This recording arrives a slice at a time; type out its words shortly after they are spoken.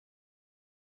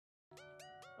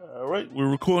All right, we're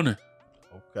recording.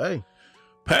 Okay.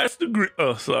 Pastor Green.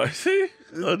 Oh, sorry. See,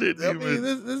 I didn't I even. mean,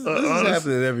 this is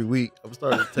happening every week. I'm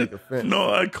starting to take offense.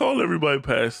 No, I call everybody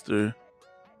Pastor.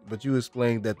 But you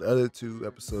explained that the other two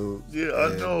episodes. Yeah,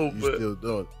 I know, you but still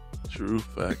doing true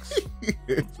facts.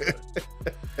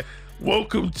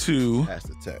 Welcome to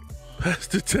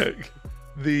Pastor Tech,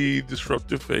 the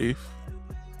Disruptive Faith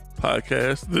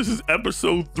podcast. This is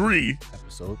episode 3.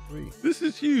 This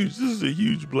is huge. This is a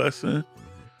huge blessing.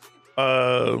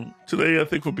 Today I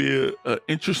think will be an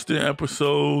interesting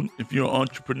episode. If you're an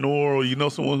entrepreneur or you know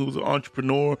someone who's an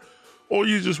entrepreneur or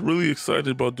you're just really excited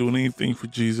about doing anything for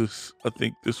Jesus, I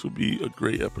think this will be a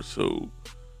great episode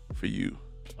for you.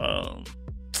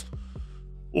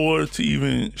 Or to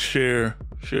even share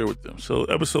with them. So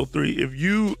episode 3, if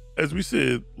you, as we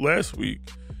said last week,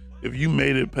 if you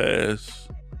made it past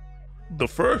the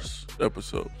first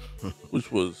episode,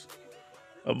 which was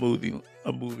a movie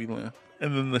land,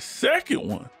 and then the second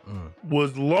one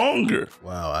was longer.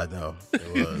 Wow, I know. It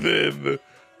was. than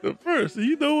the first. So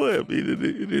you know what? I mean,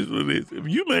 it is what it is. If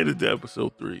you made it to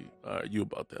episode 3, you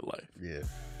about that life. Yeah.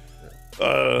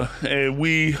 And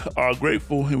we are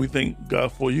grateful and we thank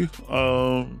God for you.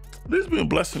 This has been a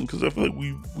blessing because I feel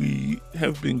like we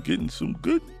have been getting some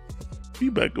good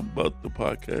feedback about the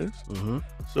podcast. Mm-hmm.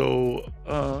 So,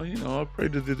 I pray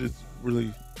that it is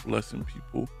really blessing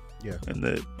people. Yeah. And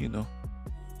that,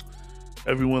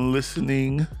 everyone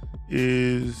listening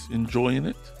is enjoying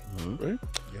it. Mm-hmm. Right?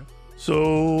 Yeah.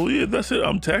 So, yeah, that's it.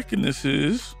 I'm tacking. This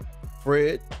is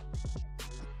Fred.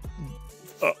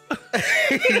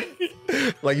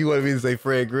 Like you wanted me to say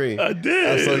Fred Green. I did.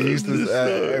 I'm so used to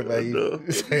everybody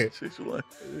say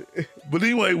it. But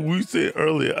anyway, we said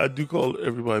earlier, I do call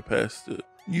everybody Pastor.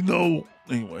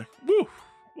 Anyway, woo,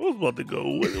 I was about to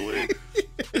go. Wait.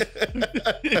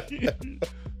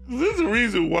 There's a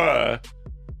reason why,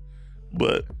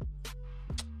 but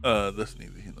that's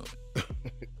neither here nor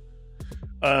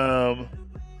there.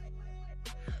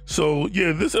 So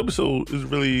yeah, this episode is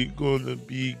really going to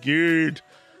be geared.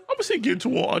 I'm gonna say geared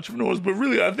toward entrepreneurs, but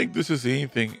really, I think this is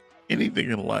anything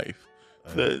in life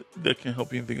that can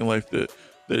help you. Anything in life that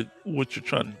what you're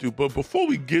trying to do. But before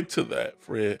we get to that,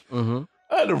 Fred, mm-hmm.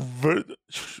 I had a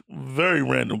very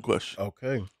random question.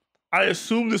 Okay. I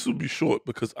assume this will be short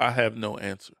because I have no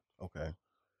answer. Okay.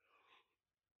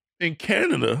 In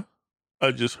Canada,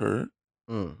 I just heard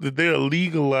that they are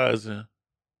legalizing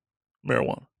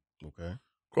marijuana. Okay.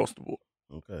 Across the board.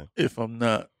 Okay. If I'm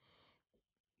not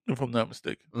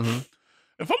mistaken. Mm-hmm.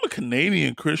 If I'm a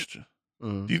Canadian Christian,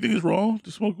 do you think it's wrong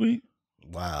to smoke weed?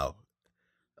 Wow.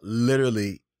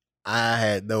 Literally, I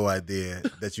had no idea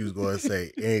that you was going to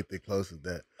say anything close to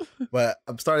that. But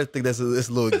I'm starting to think that's this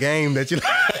little game that you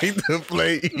like to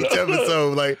play each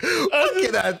episode. Like, what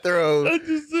can I throw? I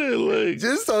just said, like,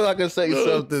 just so I can say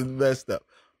something messed up.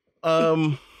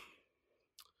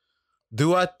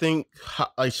 Do I think,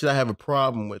 should I have a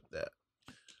problem with that?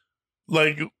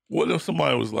 Like, what if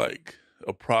somebody was like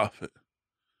a prophet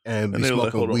and be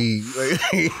smoking like, weed?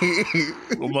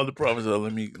 Well, mother prophet said,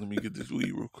 let me get this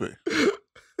weed real quick.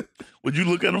 Would you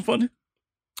look at him funny?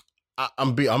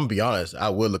 I'm be honest. I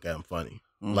would look at him funny,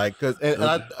 like because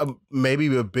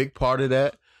maybe a big part of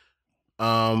that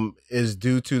is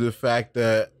due to the fact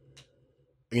that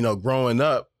growing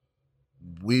up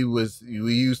we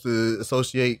used to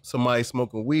associate somebody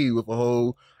smoking weed with a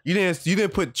whole. You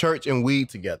didn't put church and weed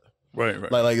together, right?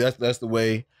 Like that's the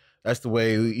way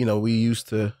we used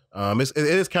to. It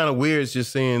is kind of weird. It's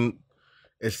just saying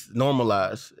it's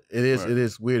normalized. It is. Right. It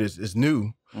is weird. It's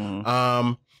new.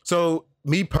 Mm-hmm. So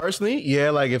me personally, yeah,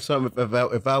 like if I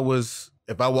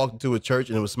walked into a church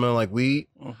and it was smelling like weed,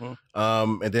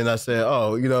 and then I said,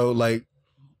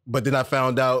 but then I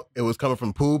found out it was coming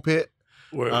from pool pit.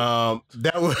 That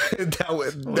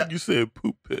you said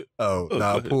poop pit. Oh,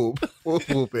 no,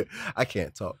 pool pit. I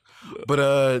can't talk. Yeah.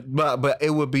 But it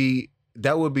would be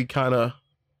kind of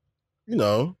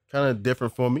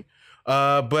different for me.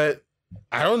 But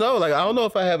I don't know. Like I don't know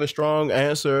if I have a strong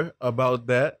answer about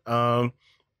that.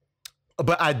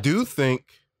 But I do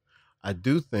think.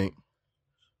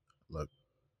 Look,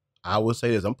 I will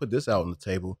say this. I'm put this out on the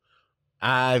table.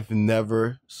 I've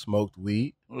never smoked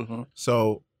weed,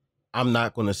 so I'm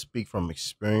not going to speak from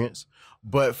experience,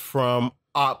 but from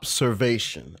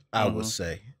observation, I would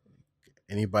say.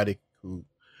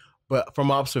 But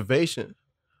from observation,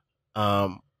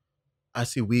 I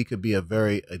see weed could be a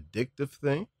very addictive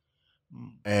thing,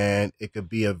 and it could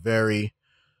be a very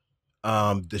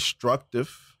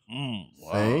destructive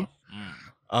thing.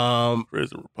 Where's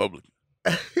the Republican?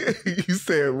 You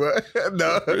said what?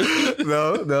 No.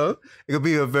 It could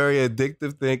be a very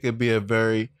addictive thing. It could be a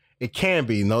very It can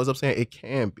be. You know what I'm saying? It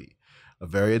can be a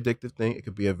very addictive thing. It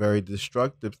could be a very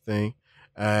destructive thing.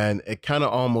 And it kind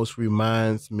of almost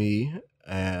reminds me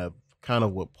of kind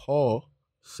of what Paul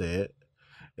said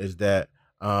is that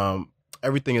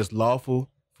everything is lawful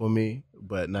for me,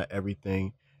 but not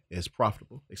everything is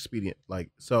profitable, expedient. Like,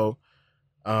 so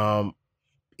um,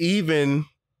 even,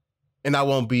 and I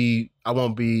won't be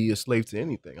a slave to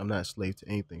anything. I'm not a slave to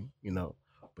anything, you know,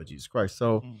 but Jesus Christ.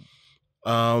 So,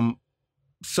 um,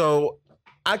 so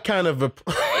I kind of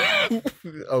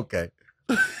okay.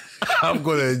 I'm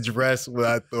gonna address what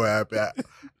I thought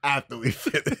after we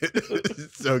finish.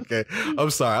 It's okay.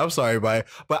 I'm sorry, everybody.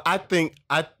 But I think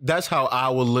that's how I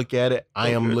will look at it. I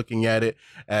am looking at it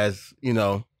as, you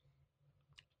know,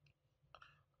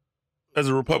 as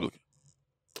a Republican.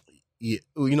 Yeah,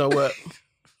 you know what?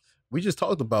 We just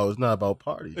talked about it's not about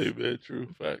parties. Hey man, true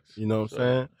facts. You know what I'm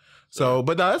saying? So,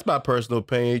 but now that's my personal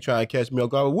opinion. You trying to catch me off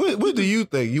guard. What do you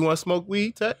think? You want to smoke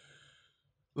weed, Ted?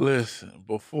 Listen,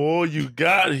 before you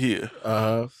got here,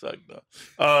 no,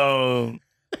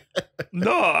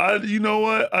 you know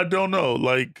what? I don't know.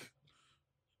 Like,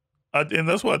 and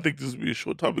that's why I think this would be a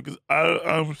short topic because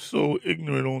I'm so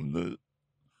ignorant on the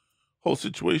whole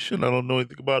situation. I don't know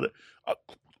anything about it. I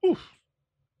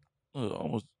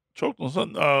almost choked on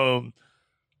something.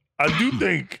 I do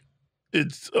think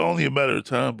it's only a matter of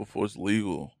time before it's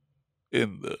legal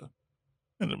in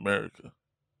America.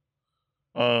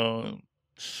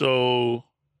 So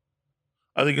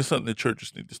I think it's something that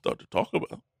churches need to start to talk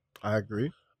about. I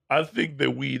agree. I think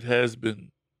that weed has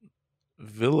been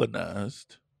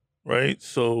villainized, right?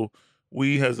 So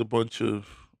weed has a bunch of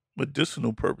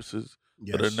medicinal purposes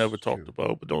that are never talked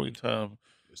about, but the only time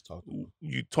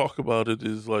you talk about it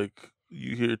is like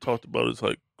you hear it talked about is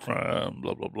like crime,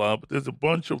 blah blah blah. But there's a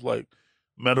bunch of like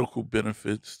medical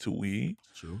benefits to weed.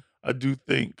 True. I do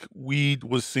think weed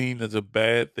was seen as a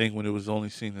bad thing when it was only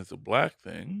seen as a black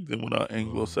thing. Then when our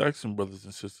Anglo-Saxon brothers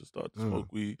and sisters started to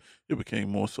smoke weed, it became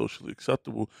more socially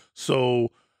acceptable. So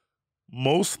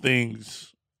most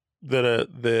things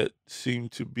that seem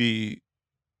to be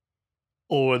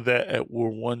or that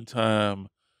were one time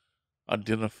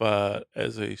identified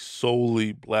as a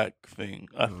solely black thing,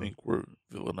 I think were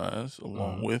villainized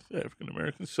along with African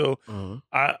Americans. So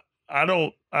I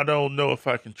don't know if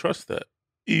I can trust that.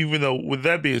 Even though, with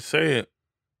that being said,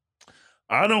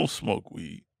 I don't smoke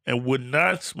weed and would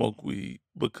not smoke weed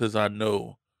because I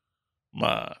know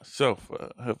myself.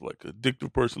 I have like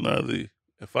addictive personality.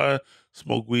 If I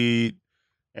smoke weed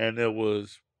and it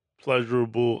was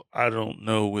pleasurable, I don't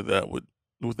know where that would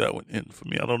end for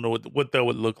me. I don't know what that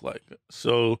would look like.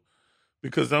 So,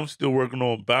 because I'm still working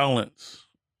on balance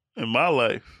in my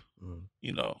life,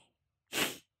 you know,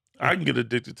 I can get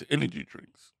addicted to energy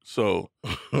drinks. So,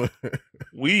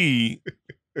 weed,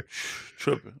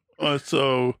 tripping.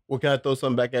 So, well, can I throw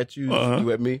something back at you?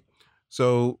 You at me?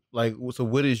 So, like, so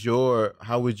what is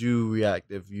how would you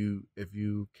react if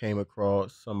you came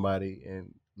across somebody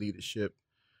in leadership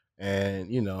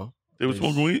and, you know, they were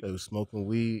smoking weed? They were smoking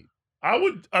weed. I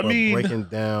mean, breaking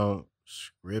down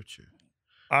scripture.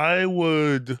 I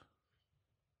don't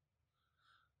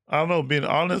know, being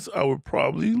honest, I would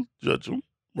probably judge them,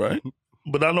 right?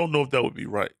 But I don't know if that would be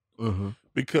right.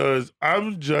 Because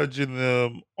I'm judging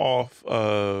them off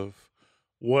of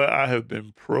what I have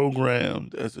been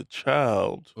programmed as a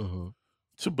child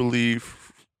to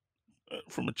believe,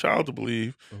 from a child to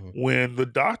believe, when the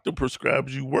doctor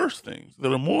prescribes you worse things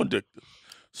that are more addictive.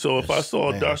 So if I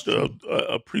saw a doctor,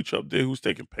 a preacher up there who's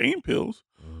taking pain pills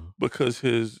because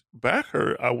his back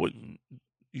hurt, I wouldn't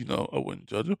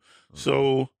judge him.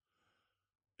 So,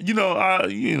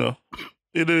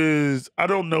 it is, I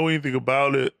don't know anything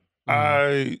about it.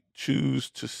 I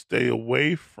choose to stay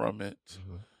away from it.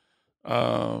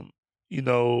 I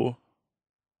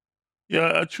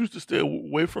choose to stay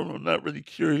away from it. I'm not really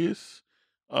curious.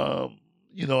 I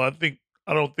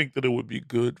don't think that it would be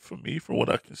good for me from what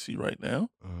I can see right now.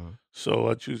 So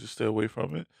I choose to stay away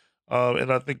from it.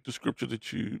 And I think the scripture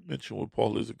that you mentioned with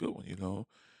Paul is a good one,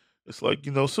 It's like,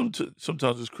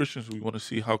 sometimes as Christians, we want to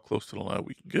see how close to the line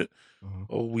we can get.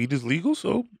 Oh, weed is legal,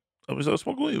 so I'm going to start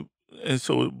smoking weed. And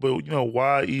so, but,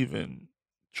 why even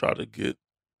try to get,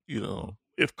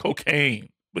 if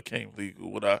cocaine became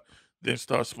legal, would I then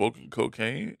start smoking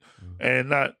cocaine? And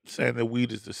not saying that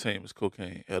weed is the same as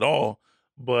cocaine at all,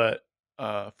 but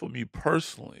for me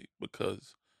personally,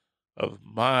 because of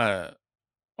my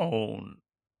own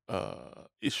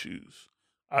issues,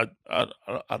 I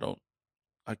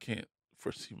can't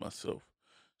foresee myself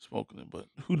smoking it, but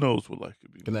who knows what life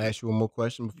could be. Can I ask you one more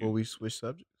question before we switch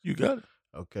subjects? You got it.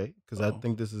 Okay, because I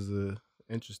think this is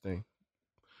interesting.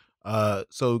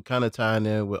 So kind of tying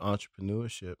in with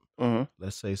entrepreneurship. Uh-huh.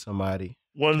 Let's say somebody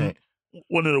One can't.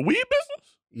 one in the weed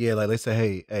business? Yeah, like they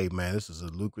say, hey, man, this is a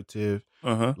lucrative.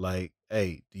 Uh-huh. Like,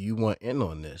 hey, do you want in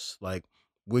on this? Like,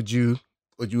 would you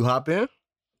hop in?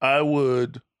 I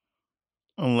would,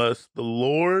 unless the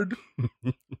Lord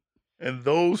and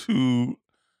those who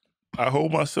I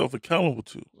hold myself accountable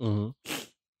to Mm-hmm.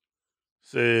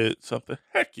 said something,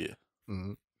 heck yeah.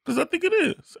 Mm-hmm. Because I think it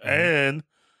is. Mm-hmm. And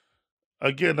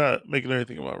again, not making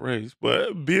anything about race,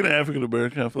 but being an African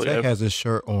American, I feel Tech like has a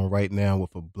shirt on right now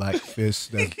with a black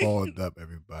fist that's balled up.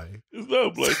 Everybody, it's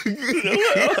not black.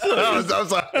 I'm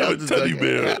sorry. I have I'm a just teddy joking.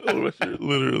 bear on my shirt,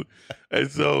 literally. And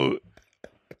so,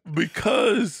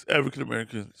 because African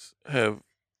Americans have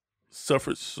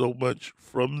suffered so much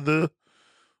from the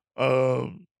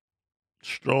um,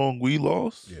 strong weed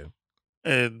laws, Yeah.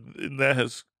 and that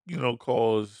has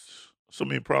caused so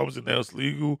many problems, and now it's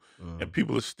legal, and Mm.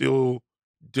 people are still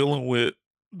dealing with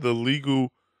the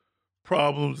legal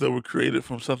problems that were created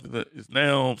from something that is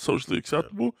now socially Yeah.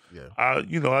 acceptable. Yeah. I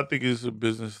think it's a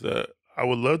business that I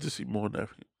would love to see more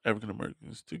African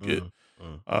Americans to get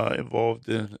Mm. Mm. involved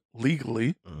in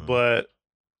legally, Mm. but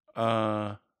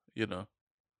uh, you know,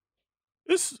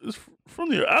 it's from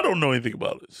there. I don't know anything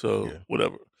about it, so Yeah.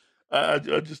 whatever. I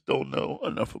just don't know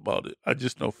enough about it. I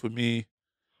just know for me,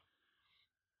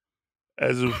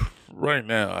 as of right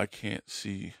now, I can't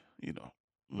see.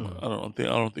 Mm. I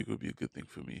don't think it would be a good thing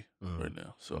for me Mm. right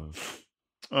now. So,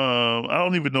 Mm. I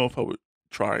don't even know if I would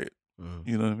try it. Mm.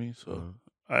 You know what I mean? So,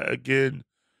 Mm.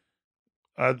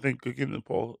 I think again, the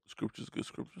Paul scripture is good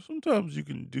scripture. Sometimes you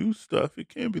can do stuff; it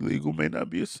can be legal, may not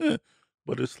be a sin,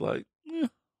 but it's like, yeah,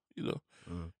 you know,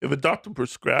 Mm. if a doctor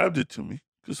prescribed it to me,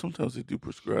 because sometimes they do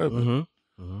prescribe it,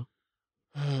 Mm-hmm.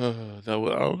 Mm-hmm. that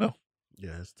would I don't know.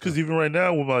 Yeah, it's tough. Because even right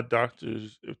now, with my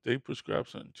doctors, if they prescribe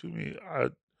something to me, I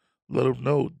let them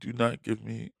know, do not give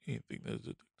me anything that's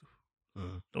addictive.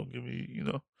 Mm. Don't give me,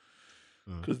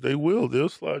 Mm. because they'll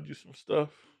slide you some stuff.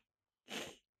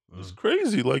 It's Mm.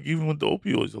 crazy. Like even with the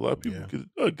opioids, a lot of people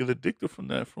Yeah. get addicted from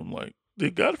that. From like they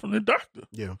got it from their doctor,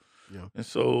 Yeah. Yeah. and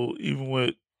so even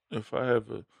with if I have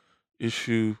a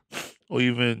issue, or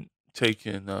even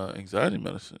taking anxiety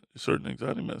medicine, certain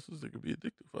anxiety medicines that could be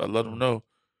addictive, I let them Mm. know,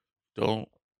 don't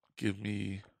give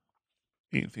me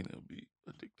anything that would be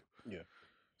addictive. Yeah.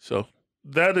 So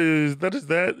that.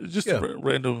 It's just a Yeah.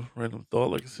 random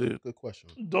thought. Like I said, Good question.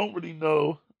 don't really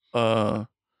know uh,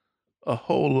 a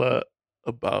whole lot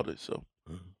about it. So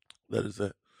Mm. that is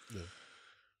that. Yeah.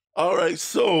 All right,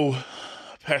 so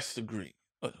Pastor Green,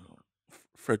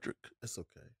 Frederick It's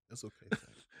okay. It's okay.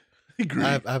 Green.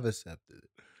 I've accepted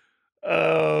it.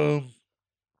 Um,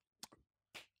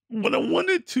 what I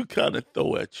wanted to kind of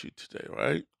throw at you today,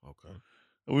 right? Okay.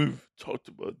 And we've talked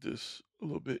about this a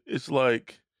little bit. It's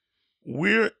like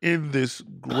we're in this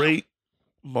great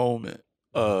moment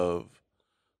of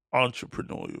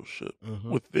entrepreneurship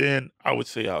Mm-hmm. within, I would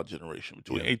say, our generation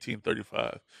between Yeah.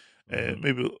 1835 Mm-hmm. and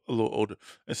maybe a little older.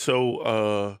 And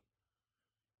so,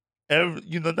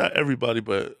 not everybody,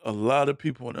 but a lot of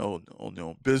people on their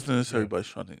own business. Yeah. Everybody's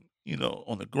trying to,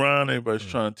 on the grind. Everybody's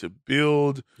Mm. trying to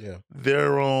build Yeah.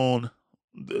 their own,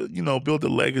 build a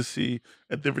legacy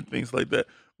and different things like that,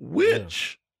 Yeah.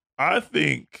 which I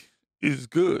think is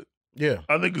good. Yeah.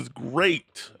 I think it's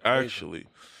great, Amazing. actually.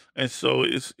 And so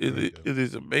Very good. it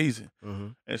is amazing. Mm-hmm.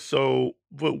 And so,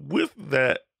 but with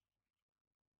that,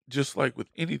 just like with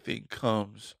anything,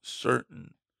 comes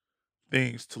certain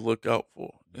things to look out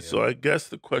for. And Yeah. so, I guess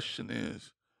the question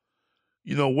is,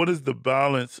 what is the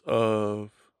balance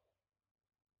of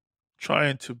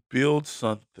trying to build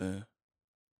something?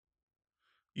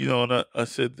 And I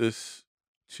said this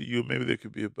to you, maybe there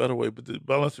could be a better way, but the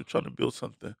balance of trying to build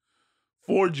something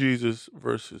for Jesus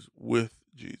versus with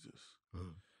Jesus. Mm-hmm.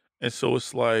 And so,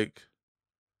 it's like,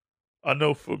 I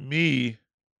know for me,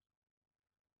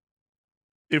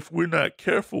 if we're not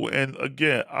careful, and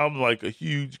again, I'm like a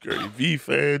huge Gary Vee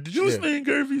fan. Did you Yeah. listen to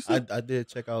Gary Vee stuff? I did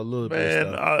check out a little bit of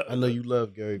Man, stuff. I know you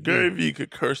love Gary Vee. Gary Vee could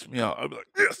curse me out. I'd be like,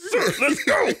 "Yes, sir, let's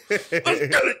go, let's get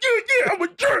it. Yeah, I'm a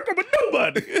jerk. I'm a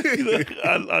nobody."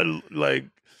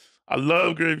 I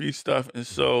love Gary Vee stuff, and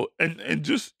so and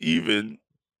just even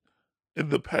in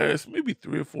the past maybe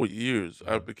 3 or 4 years,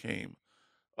 I became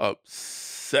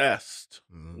obsessed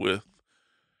Mm-hmm. with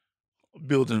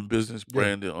building business, Yeah.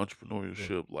 brand, and Yeah.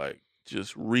 entrepreneurship, like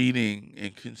just reading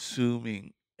and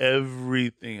consuming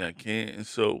everything I can. And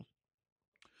so,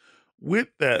 with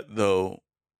that though,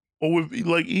 or with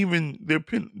like even there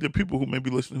are people who may be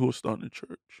listening who are starting a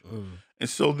church, Mm. and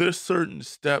so there's certain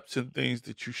steps and things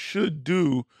that you should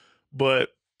do,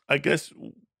 but I guess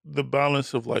the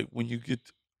balance of like when you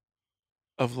get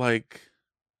of like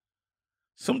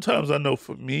sometimes I know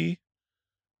for me,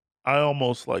 I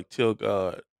almost like tell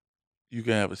God, "You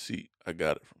can have a seat. I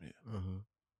got it from here," Mm-hmm.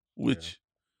 Yeah. which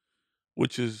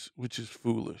which is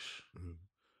foolish. Mm-hmm.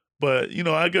 But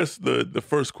I guess the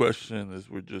first question, as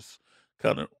we're just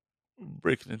kind of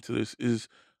breaking into this, is: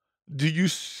 do you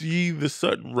see the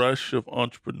sudden rush of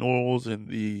entrepreneurs and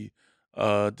the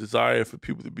desire for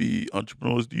people to be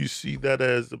entrepreneurs? Do you see that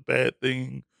as a bad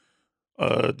thing?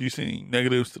 Do you see any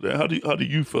negatives to that? How do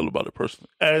you feel about it personally?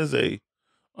 As a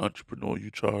entrepreneur,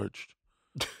 you charged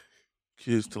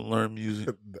kids to learn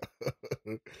music.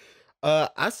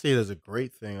 I see it as a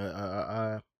great thing.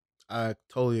 I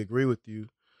totally agree with you.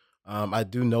 I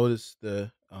do notice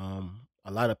a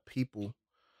lot of people,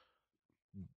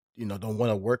 don't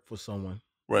want to work for someone.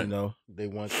 Right. They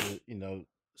want to,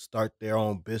 start their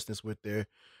own business with their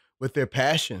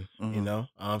passion.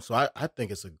 Mm-hmm. So I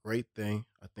think it's a great thing.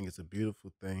 I think it's a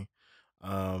beautiful thing.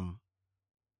 Um,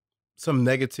 some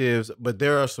negatives, but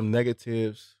there are some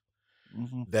negatives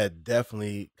Mm-hmm. that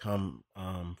definitely come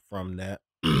from that.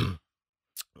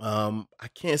 I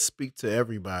can't speak to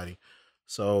everybody,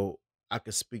 so I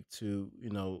could speak to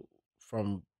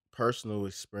from personal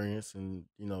experience, and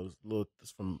little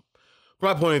from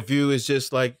my point of view. It's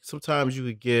just like sometimes you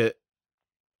could get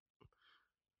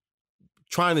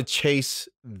trying to chase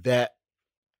that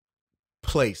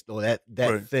place or that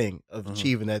Right. thing of Uh-huh.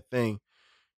 achieving that thing.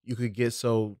 You could get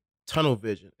so tunnel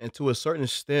vision, and to a certain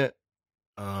extent,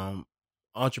 um,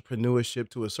 entrepreneurship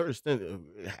to a certain extent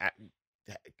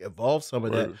evolve some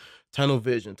of that Right. tunnel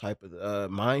vision type of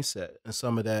mindset and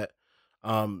some of that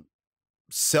um,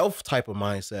 self type of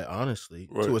mindset, honestly,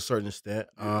 to Right. a certain extent.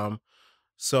 Yeah.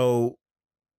 So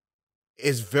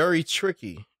it's very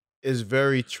tricky. It's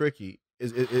very tricky.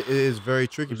 It is very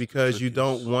tricky What's the because you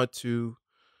don't trickiest? want to.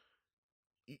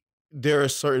 There are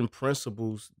certain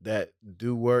principles that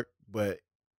do work, but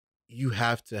you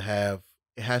have to have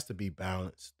it has to be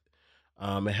balanced.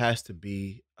 It has to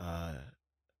be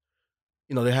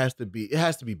it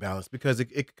has to be balanced because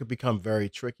it could become very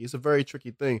tricky. It's a very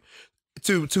tricky thing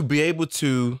to be able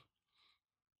to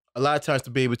a lot of times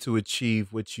to be able to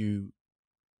achieve which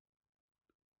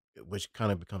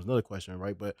kind of becomes another question,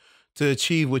 right? But to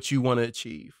achieve what you want to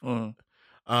achieve,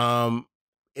 Uh-huh. um,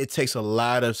 it takes a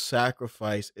lot of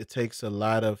sacrifice. It takes a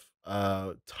lot of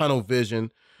tunnel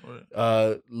vision,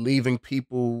 Right. leaving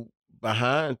people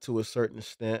behind to a certain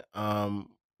extent,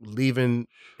 leaving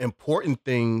important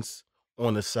things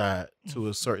on the side to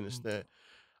a certain Mhm. extent.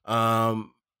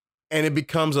 Um, and it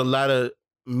becomes a lot of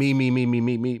me, me, me, me,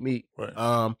 me, me, me. Right.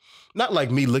 Not like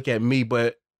me, look at me,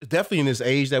 but definitely in this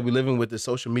age that we live in with the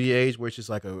social media age, which is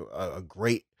like a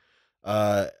great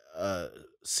uh, uh,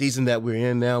 season that we're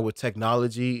in now with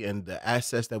technology and the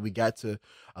access that we got to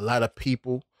a lot of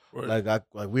people. Right.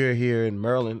 Like we're here in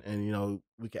Maryland, and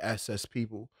we can access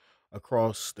people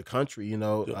across the country.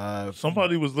 Yeah.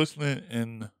 Somebody was listening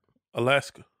in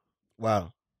Alaska.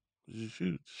 Wow,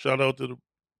 Shoot! Shout out to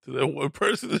that one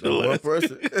person in that one Alaska.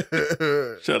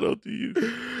 person. Shout out to you.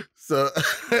 So,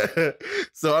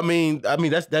 so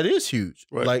that is huge.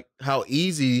 Right. Like how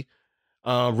easy,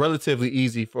 relatively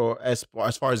easy for as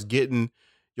far as getting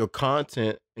your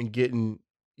content and getting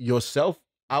yourself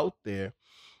out there.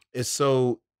 It's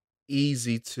so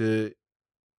easy to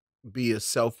be a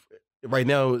right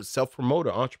now self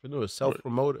promoter, entrepreneur, self Right.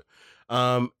 promoter,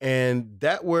 and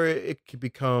that where it could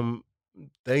become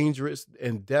dangerous,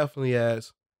 and definitely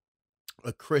as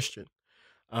a Christian,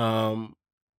 um,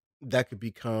 that could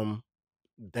become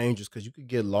dangerous because you could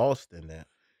get lost in that.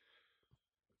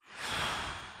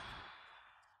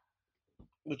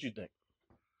 What you think?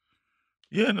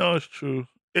 Yeah. No, it's true.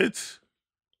 It's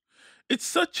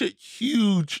such a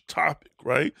huge topic,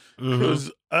 right? Mm-hmm.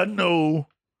 Because I know,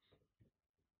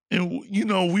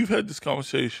 and we've had this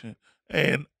conversation,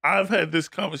 and I've had this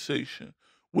conversation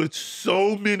with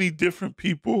so many different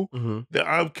people Mm-hmm. that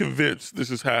I'm convinced this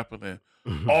is happening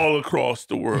Mm-hmm. all across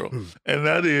the world. And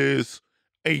that is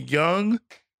a young,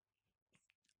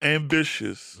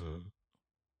 ambitious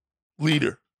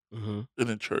leader Mm-hmm. in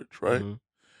the church, right? Mm-hmm.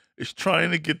 Is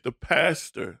trying to get the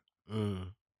pastor Mm-hmm.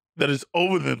 that is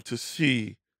over them to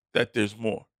see that there's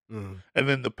more. Mm-hmm. And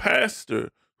then the pastor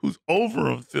who's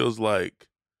over him feels like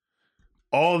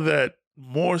all that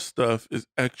more stuff is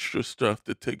extra stuff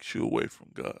that takes you away from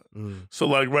God. Mm-hmm. So,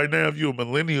 like right now, if you're a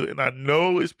millennial, and I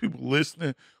know it's people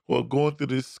listening who are going through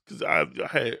this, because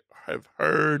have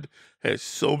heard, had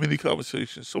so many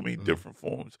conversations, so many different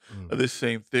forms of this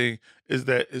same thing, is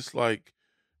that it's like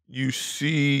you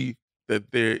see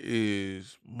that there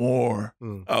is more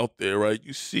Mm-hmm. out there, right?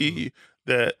 You see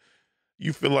that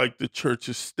you feel like the church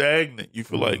is stagnant. You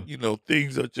feel like,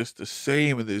 things are just the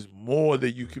same and there's more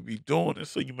that you could be doing. And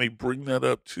so you may bring that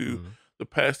up to the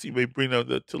pastor, you may bring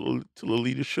that up to the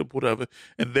leadership, whatever,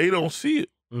 and they don't see it.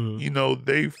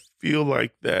 They feel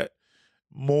like that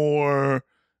more,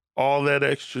 all that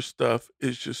extra stuff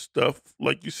is just stuff,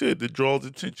 like you said, that draws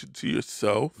attention to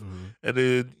yourself. And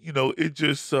then, it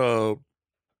just, when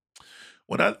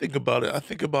I think about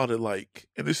it like,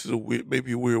 and this is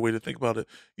maybe a weird way to think about it.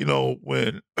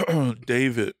 When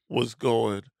David was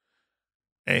going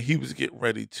and he was getting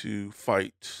ready to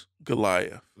fight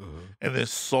Goliath, and then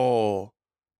Saul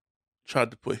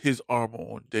tried to put his armor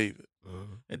on David,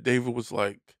 and David was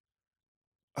like,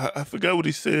 I forgot what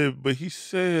he said, but he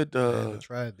said, I haven't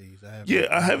tried these.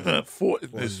 I haven't fought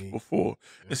in this before.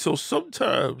 And so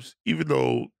sometimes, even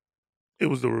though it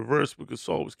was the reverse because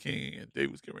Saul was king and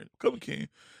David was getting ready to become king,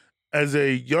 as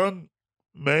a young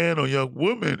man or young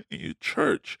woman in your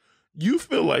church, you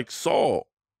feel like Saul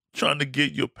trying to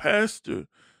get your pastor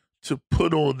to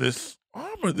put on this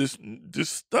armor, this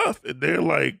stuff. And they're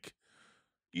like,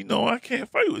 I can't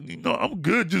fight with you. I'm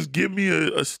good. Just give me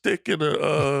a stick and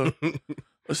a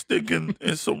stick and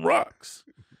some rocks.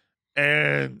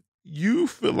 And you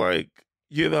feel like,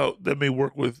 that may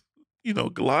work with,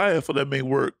 Goliath, or that may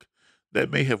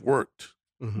have worked.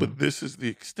 But this is the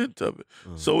extent of it.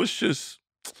 So it's just,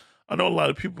 I know a lot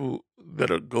of people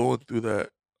that are going through that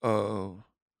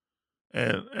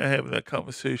and having that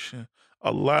conversation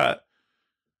a lot.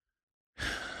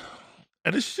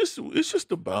 And it's just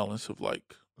a balance of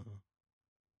like,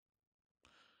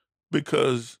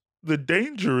 because the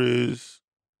danger is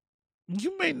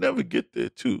you may never get there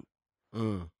too.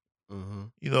 The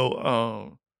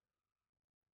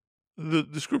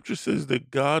scripture says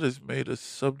that God has made us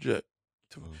subject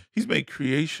to, he's made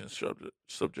creation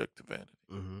subject to vanity.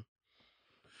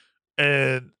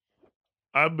 And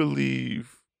I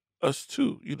believe us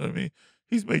too, you know what I mean?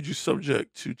 He's made you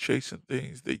subject to chasing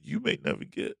things that you may never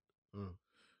get.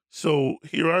 So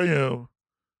here I am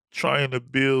trying to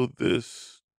build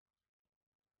this,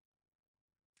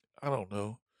 I don't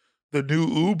know, the new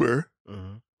Uber,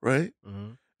 right?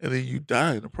 And then you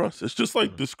die in the process, just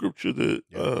like the scripture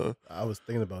that I was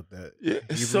thinking about that. Yeah.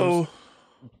 Hebrews. So,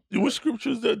 what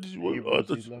scripture is that? Did you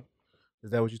is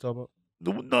that what you talking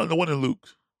about? No, the one in Luke.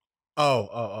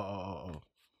 Oh.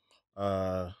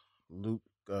 Luke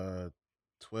 12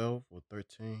 or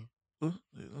 13. Let's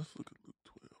look at Luke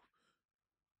 12.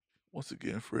 Once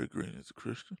again, Fred Green is a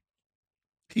Christian.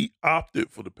 He opted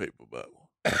for the paper Bible.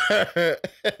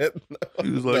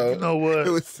 He was like, you know what?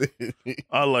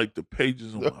 I like the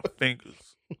pages on my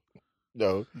fingers.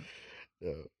 No,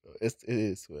 it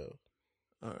is 12.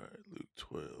 All right, Luke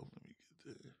 12. Let me get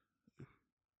there.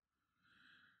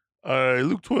 All right,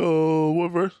 Luke 12.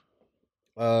 What verse?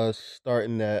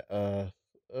 Starting at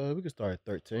we can start at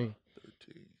 13.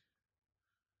 13.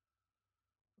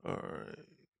 All right.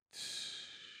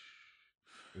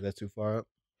 Is that too far up?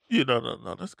 Yeah,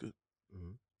 no, that's good.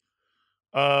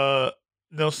 Now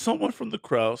someone from the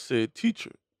crowd said,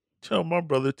 "Teacher, tell my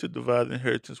brother to divide the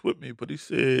inheritance with me." But he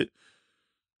said,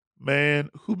 "Man,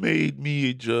 who made me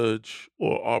a judge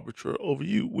or arbiter over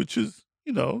you?" Which is,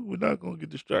 we're not going to get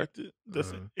distracted.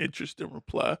 That's an interesting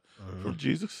reply from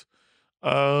Jesus.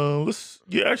 Let's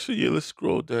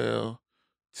scroll down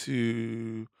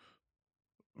to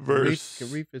verse.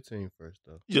 Can read 15 first,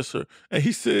 though. Yes, sir. And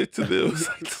he said to them, he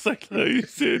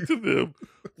said to them,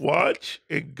 "Watch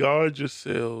and guard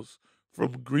yourselves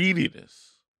from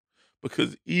greediness,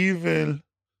 because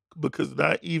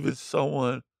not even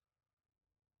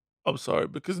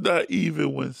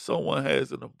when someone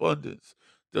has an abundance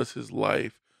does his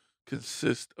life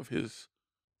consist of his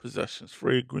possessions."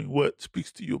 Fred Green, what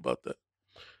speaks to you about that?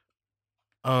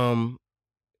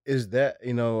 Is that,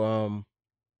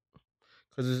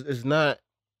 because it's not,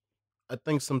 I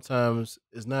think sometimes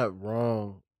it's not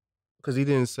wrong, because he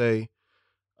didn't say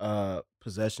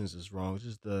possessions is wrong. It's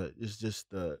just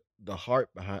the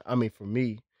heart behind. I mean, for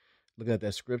me, looking at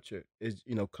that scripture, is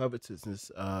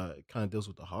covetousness kind of deals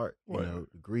with the heart, Right.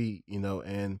 Greed,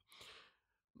 and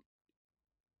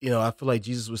I feel like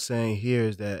Jesus was saying here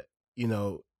is that,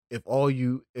 if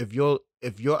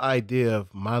your idea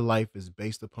of my life is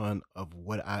based upon of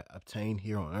what I obtain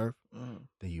here on earth,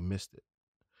 then you missed it.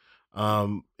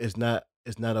 It's not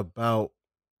about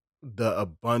the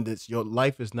abundance. Your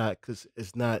life is not, because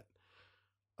it's not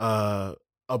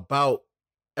about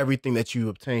everything that you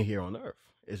obtain here on earth.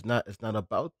 It's not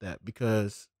about that,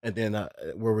 because, and then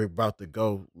where we're about to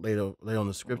go later on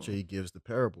the scripture, he gives the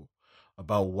parable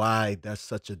about why that's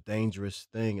such a dangerous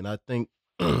thing. And I think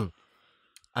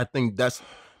I think that's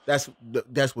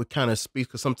what kind of speaks,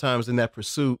 because sometimes in that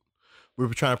pursuit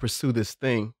we're trying to pursue this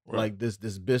thing, Right. like this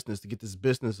business, to get this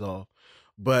business off.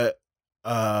 But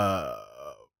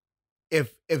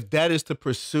if that is the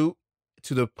pursuit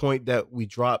to the point that we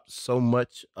drop so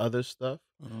much other stuff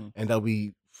and that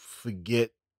we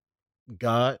forget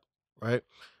God, right?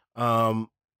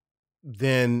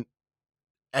 Then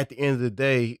at the end of the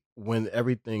day, when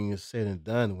everything is said and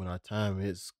done, when our time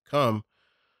is come,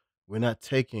 we're not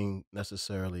taking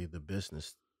necessarily the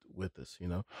business with us, you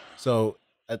know. So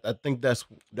I think that's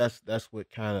what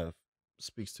kind of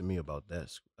speaks to me about that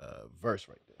verse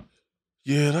right there.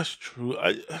 Yeah, that's true.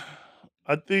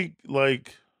 I think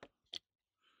like,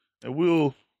 and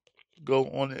we'll go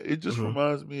on it. It just Mm-hmm.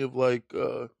 reminds me of like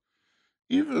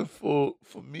even for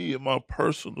me in my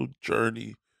personal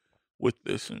journey with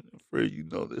this, and Fred, you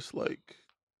know this, like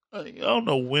I don't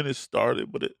know when it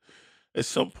started, but at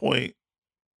some point,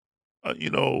 you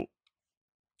know,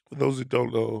 for those who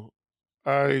don't know,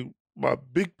 my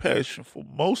big passion for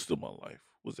most of my life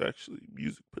was actually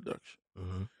music production.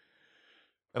 Mm-hmm.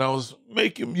 And I was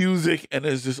making music, and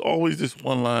there's just always this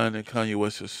one line in Kanye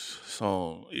West's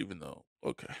song, even though,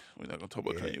 okay, we're not gonna talk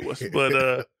about Kanye West,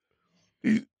 but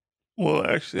he, well,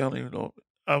 actually, I don't even know.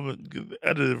 I'm gonna get the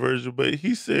edited version, but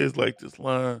he says like this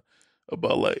line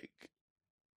about like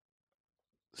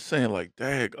saying like,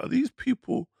 "Dag, are these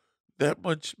people that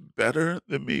much better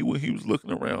than me?" When he was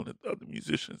looking around at the other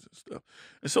musicians and stuff.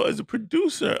 And so, as a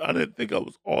producer, I didn't think I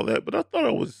was all that, but I thought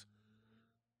I was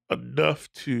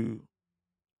enough to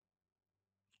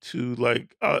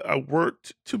like. I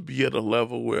worked to be at a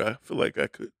level where I feel like I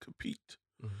could compete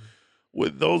Mm-hmm.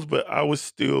 with those, but I was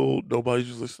still nobody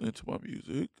was listening to my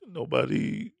music.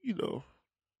 Nobody, you know,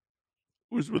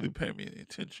 was really paying me any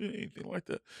attention, anything like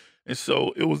that. And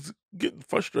so it was getting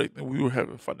frustrating. And we were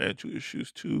having financial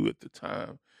issues too at the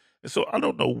time. And so I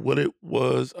don't know what it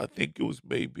was. I think it was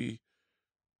maybe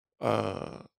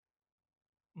uh,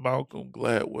 Malcolm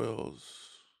Gladwell's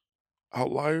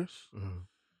Outliers. Mm-hmm.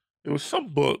 It was some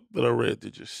book that I read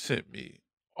that just sent me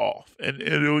off. And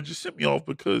it would just sent me off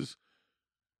because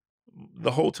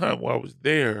the whole time while I was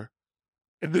there,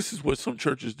 and this is what some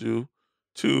churches do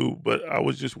too, but I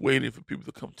was just waiting for people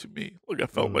to come to me. Like I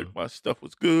felt like my stuff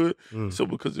was good. Mm-hmm. So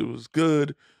because it was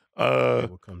good, They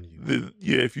will come to you.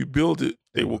 yeah, if you build it,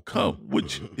 they will come, come.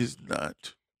 which is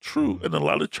not true. And a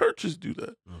lot of churches do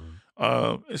that.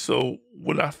 Mm-hmm. And so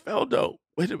when I found out,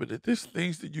 wait a minute, there's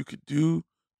things that you could do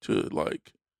to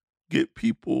like get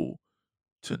people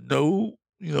to know,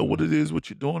 you know, what it is, what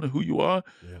you're doing and who you are.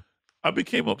 Yeah. I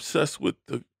became obsessed with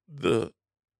the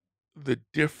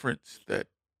difference that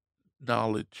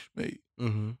knowledge made,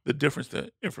 Mm-hmm. the difference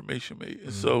that information made. And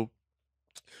Mm-hmm. so,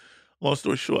 long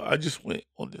story short, I just went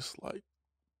on this like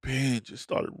binge and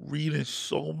started reading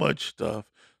so much stuff,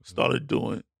 started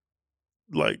doing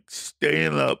like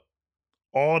staying up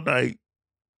all night,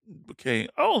 became,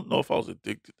 I don't know if I was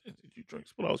addicted to energy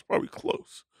drinks, but I was probably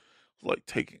close. Like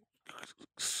taking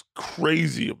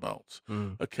crazy amounts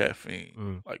of caffeine,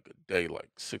 Mm-hmm. like a day, like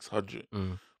 600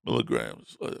 Mm-hmm.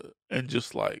 milligrams, and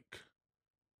just like,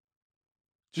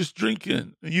 just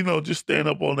drinking, you know, just staying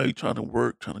up all night trying to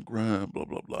work, trying to grind, blah,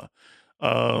 blah,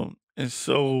 blah. And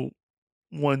so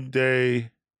one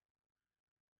day,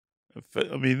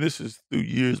 I mean, this is through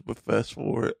years, but fast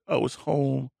forward, I was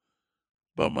home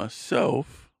by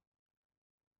myself.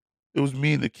 It was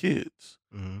me and the kids.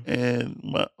 Mm-hmm.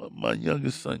 And my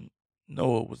youngest son,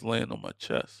 Noah, was laying on my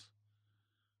chest.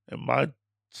 And my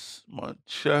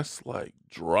chest like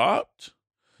dropped.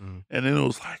 Mm-hmm. And then it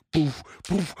was like poof,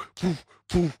 poof, poof,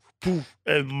 poof, poof.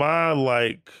 And my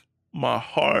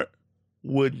heart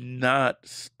would not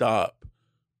stop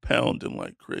pounding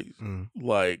like crazy. Mm-hmm.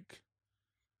 Like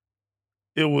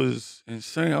it was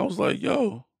insane. I was like,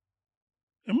 yo,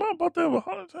 am I about to have a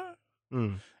heart attack?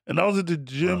 Mm-hmm. And I was at the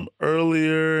gym Wow.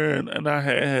 earlier and I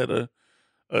had a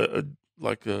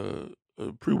like a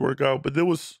pre-workout, but that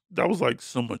was like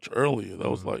so much earlier. That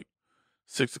was like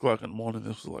 6 o'clock in the morning.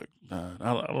 This was like 9.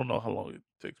 I don't know how long it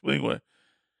takes. But anyway,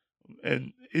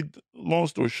 and long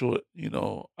story short, you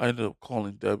know, I ended up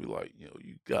calling Debbie like, you know,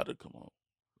 you gotta come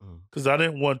home. Because I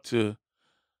didn't want to,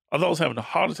 I thought I was having a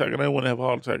heart attack and I didn't want to have a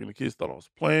heart attack and the kids thought I was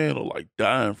playing or like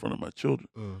die in front of my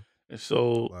children. And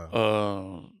so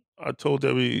Wow. I told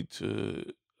Debbie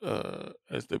to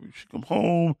ask Debbie if she come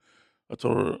home. I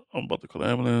told her I'm about to call the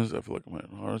ambulance. I feel like I'm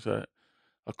having a heart attack.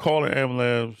 I called the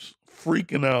ambulance,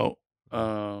 freaking out.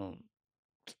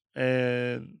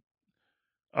 And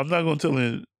I'm not going to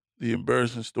tell the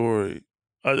embarrassing story.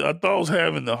 I thought I was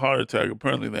having the heart attack.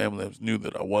 Apparently, the ambulance knew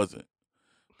that I wasn't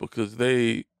because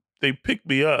they picked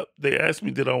me up. They asked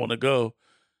me, did I want to go?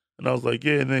 And I was like,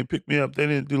 yeah. And they picked me up. They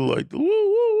didn't do like the woo,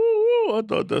 woo, woo, oh, I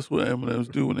thought that's what M&Ms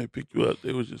do when they pick you up.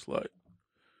 They was just like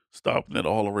stopping at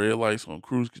all the red lights on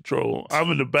cruise control.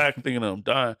 I'm in the back thinking I'm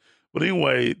dying. But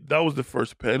anyway, that was the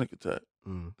first panic attack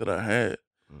that I had.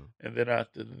 And then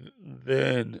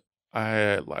then I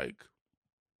had like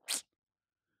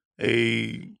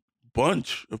a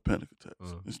bunch of panic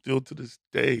attacks. And still to this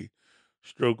day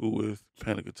struggle with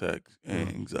panic attacks and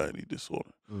anxiety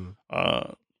disorder.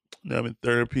 Now I'm in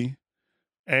therapy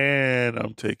and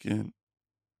I'm taking,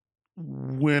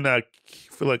 when I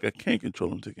feel like I can't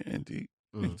control, I'm taking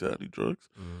anti-anxiety drugs.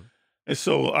 And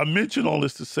so I mentioned all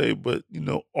this to say, but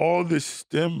all this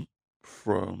stemmed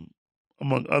from,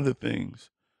 among other things,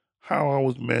 how I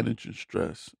was managing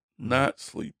stress, not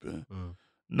sleeping,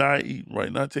 not eating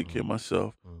right, not taking care of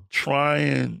myself,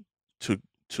 trying to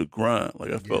grind.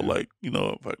 Like I felt like,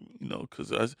 if I,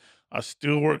 because I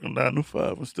still work 9 to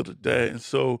 5. I'm still a dad, and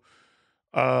so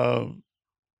I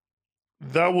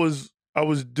was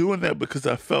doing that because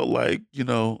I felt like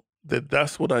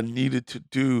that's what I needed to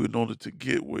do in order to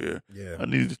get where I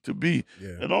needed to be,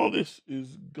 and all this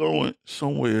is going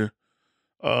somewhere.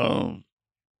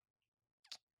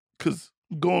 Because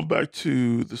going back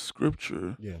to the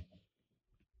scripture,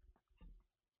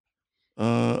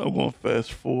 I'm going to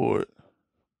fast forward.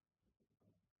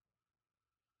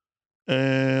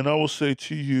 And I will say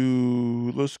to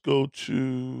you, let's go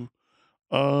to,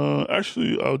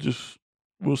 actually,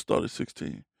 we'll start at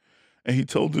 16. And he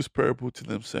told this parable to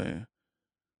them, saying,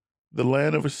 the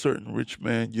land of a certain rich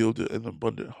man yielded an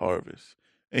abundant harvest.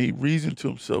 And he reasoned to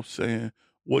himself, saying,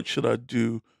 what should I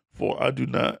do? For I do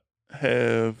not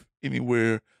have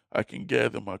anywhere I can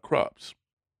gather my crops.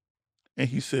 And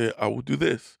he said, I will do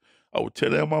this. I will tear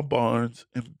down my barns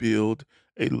and build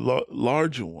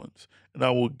larger ones, and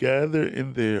I will gather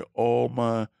in there all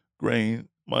my grain,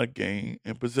 my gain,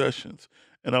 and possessions.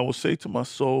 And I will say to my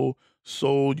soul,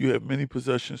 soul, you have many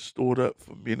possessions stored up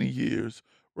for many years.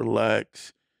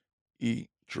 Relax,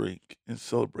 eat, drink, and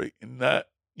celebrate. And not,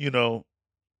 and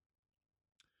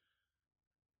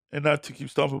not to keep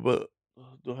stopping, but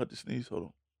do I have to sneeze? Hold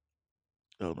on.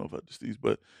 I don't know if I have to sneeze,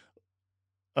 but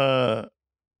uh,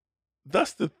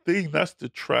 that's the thing. That's the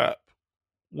trap.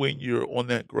 When you're on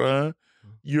that grind,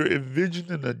 you're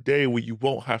envisioning a day where you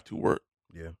won't have to work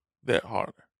that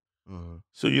harder.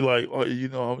 So you're like, oh,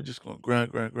 I'm just going to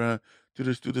grind, do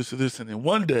this, do this. And then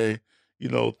one day,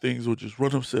 things will just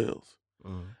run themselves.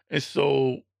 And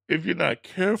so if you're not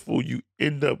careful, you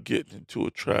end up getting into a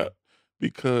trap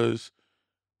because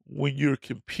when you're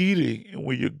competing and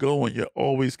when you're going, you're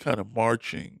always kind of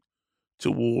marching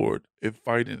toward and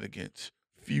fighting against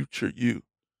future you.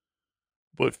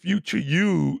 But future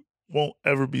you won't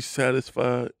ever be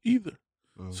satisfied either.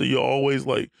 So you're always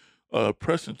like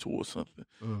pressing towards something.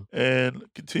 And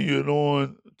continuing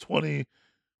on, 20,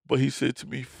 but he said to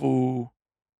me, fool,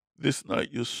 this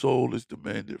night your soul is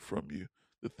demanded from you.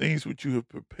 The things which you have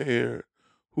prepared,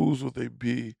 whose will they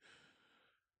be?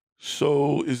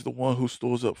 So is the one who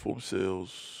stores up for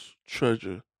themselves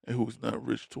treasure and who is not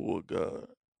rich toward God.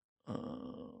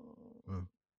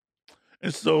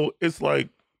 And so it's like,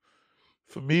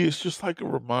 for me, it's just like a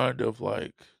reminder of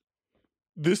like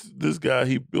this guy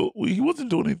he he wasn't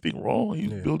doing anything wrong. He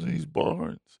was building these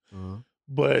barns,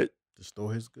 but to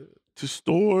store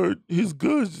his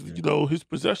goods, his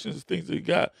possessions, things that he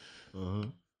got.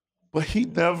 But he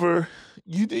never,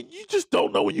 you just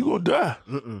don't know when you're gonna die.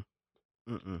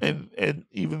 And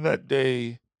even that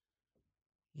day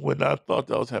when I thought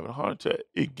that I was having a heart attack,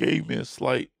 it gave me a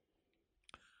slight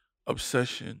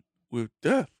obsession with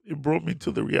death. It brought me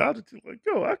to the reality, like,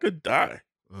 yo, I could die.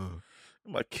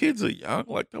 My kids are young.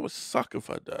 Like, that would suck if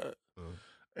I died.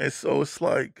 And so it's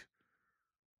like,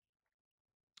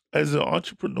 as an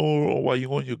entrepreneur, or while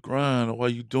you're on your grind, or while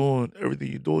you're doing everything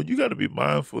you're doing, you got to be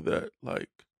mindful that, like,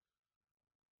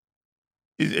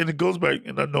 and it goes back,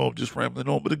 and I know I'm just rambling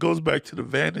on, but it goes back to the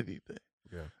vanity thing.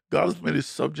 God has made us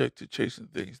subject to chasing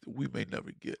things that we may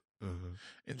never get.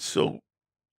 And so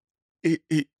it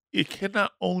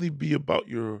cannot only be about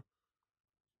your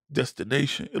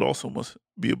destination, it also must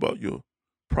be about your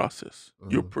process.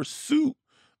 Your pursuit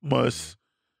must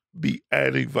be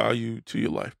adding value to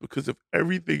your life, because if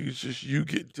everything is just you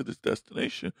getting to this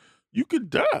destination, you could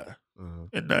die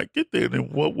and not get there. Then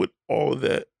what would all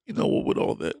that, what would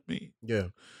all that mean?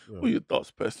 What are your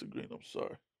thoughts, Pastor Green? I'm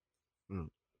sorry.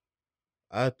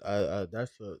 That's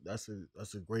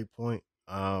a great point.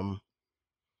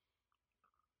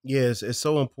 Yes, it's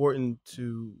so important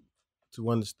to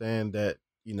understand that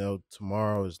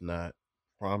tomorrow is not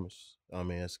promised. I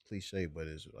mean, it's cliche, but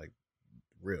it's like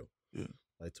real.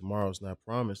 Like tomorrow's not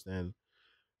promised, and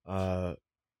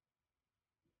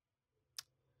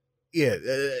yeah,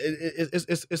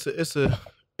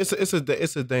 it's a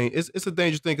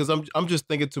dangerous thing because I'm just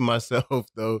thinking to myself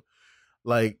though,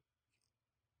 like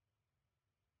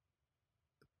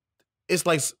it's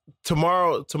like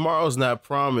tomorrow's not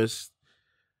promised,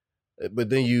 but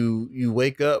then you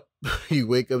wake up you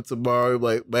wake up tomorrow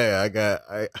like, man,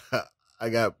 I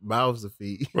got mouths to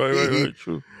feed. Right.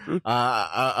 True.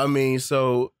 I mean,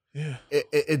 so Yeah.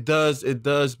 it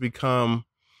does become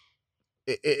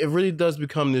it really does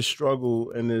become this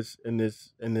struggle and this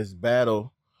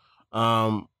battle.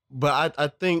 But I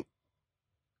think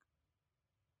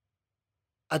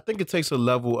it takes a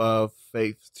level of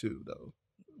faith too, though,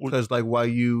 What? because like while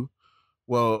you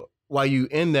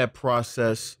in that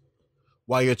process,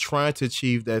 while you're trying to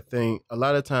achieve that thing, a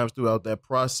lot of times throughout that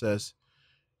process,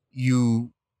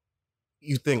 you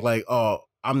you think like, oh,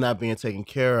 I'm not being taken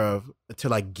care of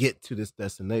until I get to this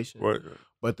destination. Right.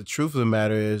 But the truth of the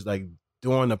matter is, like,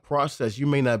 during the process, you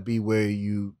may not be where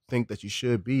you think that you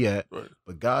should be at, Right.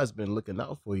 but God's been looking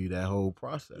out for you that whole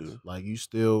process. Yeah. Like you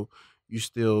still, you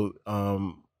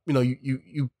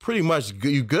pretty much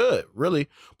you good, really.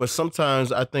 But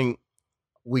sometimes I think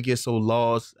we get so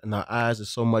lost and our eyes are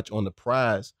so much on the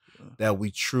prize that we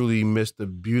truly miss the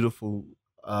beautiful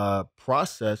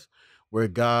process where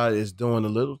God is doing the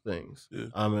little things. Yeah.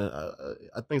 I mean,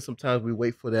 I think sometimes we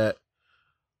wait for that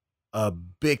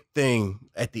big thing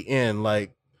at the end,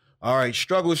 like, all right,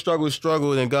 struggle,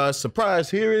 and God, surprise,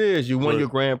 here it is. You won Right. your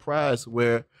grand prize.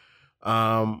 Where,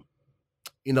 um,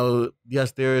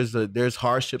 yes, there's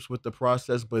hardships with the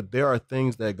process, but there are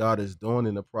things that God is doing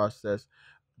in the process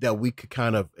that we could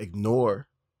kind of ignore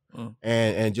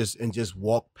and just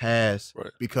walk past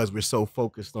Right. because we're so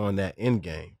focused on that end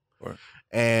game. Right.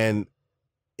 And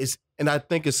I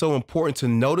think it's so important to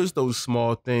notice those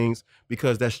small things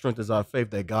because that strengthens our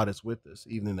faith that God is with us,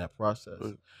 even in that process.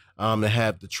 Right. To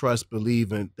have the trust,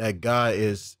 believing that God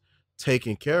is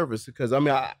taking care of us. Because I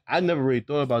mean, I never really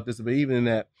thought about this, but even in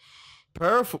that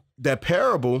parable, the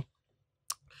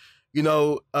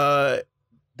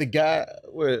guy,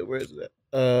 where is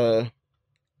that?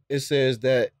 It says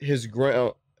that his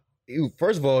ground.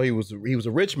 First of all, he was a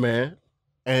rich man,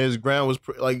 and his ground was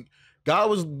like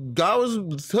God was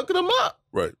hooking him up.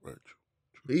 Right.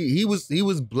 He was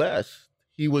blessed.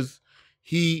 He was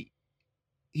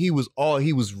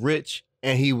rich,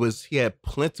 and he had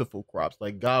plentiful crops.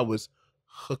 Like God was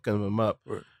hooking him up.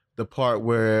 Right. The part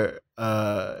where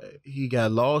he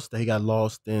got lost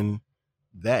in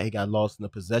that. He got lost in the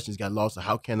possessions. He got lost in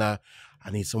I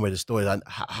need somewhere to store it.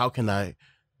 How can I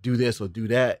do this or do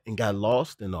that, and got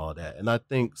lost in all that. And I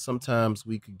think sometimes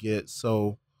we could get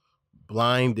so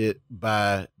blinded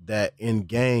by that end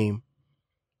game,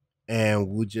 and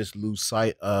we just lose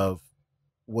sight of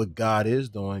what God is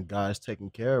doing. God is taking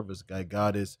care of us.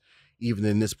 God is, even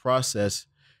in this process,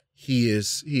 He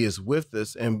is with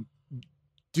us. And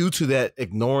due to that,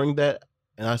 ignoring that,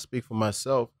 and I speak for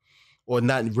myself, or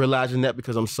not realizing that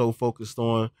because I'm so focused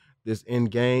on this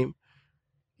end game,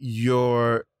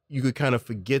 you could kind of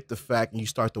forget the fact, and you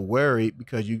start to worry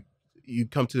because you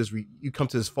come to this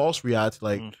false reality,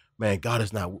 like, man, God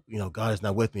is not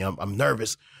with me. I'm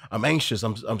nervous. I'm anxious.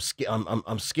 I'm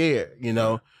scared.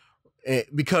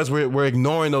 Because we're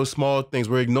ignoring those small things.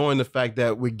 We're ignoring the fact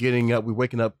that we're getting up. We're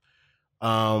waking up.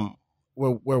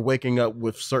 We're waking up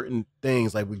with certain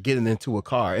things, like we're getting into a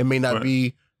car. It may not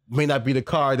be the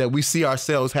car that we see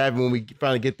ourselves having when we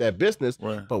finally get that business,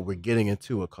 but we're getting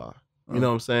into a car. You know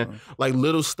what I'm saying? Like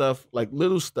little stuff like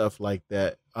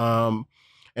that.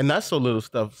 And not so little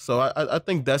stuff. So I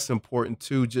think that's important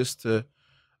too, just to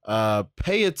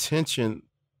pay attention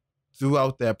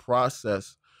throughout that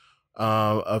process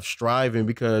of striving,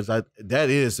 because that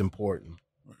is important.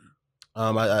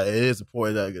 It is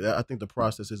important. I think the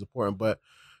process is important, but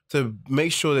to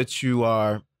make sure that you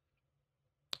are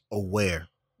aware,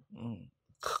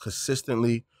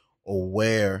 consistently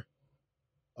aware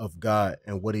of God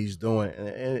and what He's doing,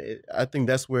 and I think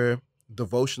that's where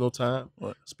devotional time,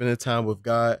 spending time with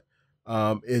God,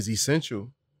 is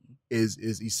essential. Is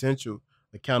essential.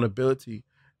 Accountability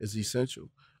is essential.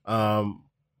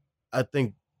 I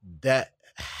think that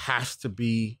has to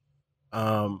be,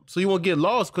 so you won't get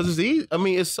lost, because it's easy. I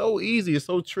mean, it's so easy. It's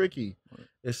so tricky.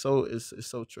 It's so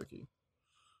tricky.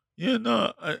 Yeah,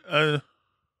 no, I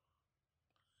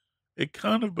it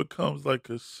kind of becomes like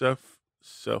a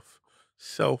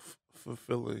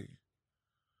self-fulfilling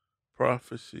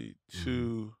prophecy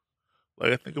to,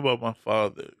 like, I think about my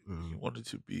father. He wanted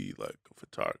to be like a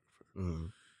photographer,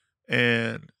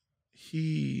 and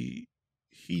he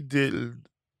didn't.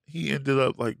 He ended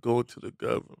up like going to the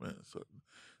government and something.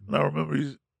 And I remember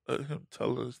him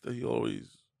telling us that he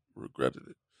always regretted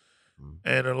it.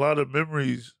 And a lot of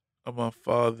memories of my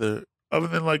father, other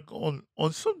than like on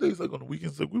some days, like on the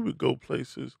weekends, like we would go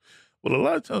places. But a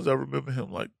lot of times I remember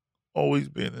him like always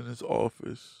being in his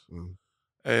office.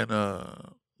 And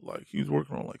like he was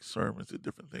working on like sermons and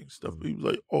different things, stuff. But he was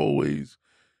like always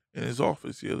in his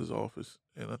office. He had his office.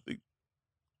 And I think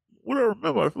what I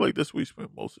remember, I feel like that's where he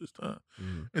spent most of his time.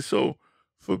 And so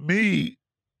for me,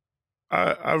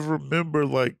 I remember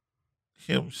like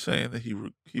him saying that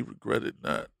he regretted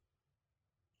not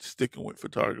sticking with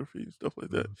photography and stuff like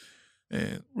that,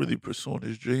 and really pursuing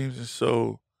his dreams. And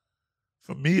so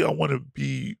for me, I want to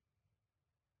be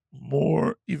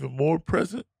even more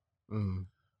present.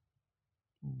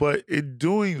 But in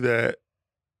doing that,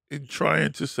 in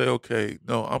trying to say, okay,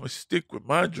 no, I'm gonna stick with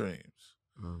my dreams.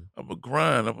 I'm gonna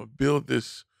grind. I'm gonna build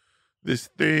this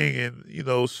thing,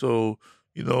 and so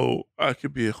I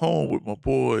could be at home with my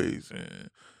boys, and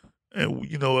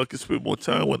I could spend more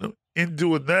time with them. In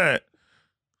doing that,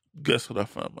 guess what I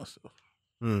find myself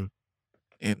in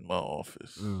my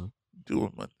office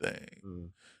doing my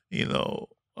thing.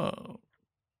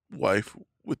 Wife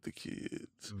with the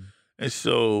kids, and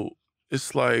so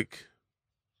it's like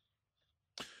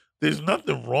there's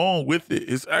nothing wrong with it.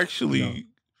 It's actually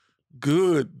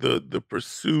good, the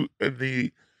pursuit and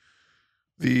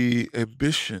the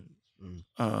ambition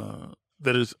that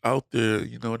is out there,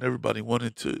 and everybody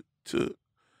wanted to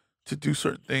do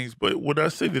certain things. But when I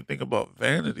say the thing about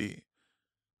vanity,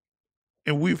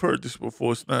 and we've heard this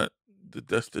before, it's not the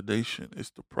destination,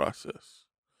 it's the process.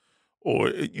 Or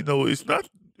it's not,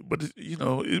 but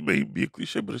it may be a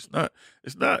cliche, but it's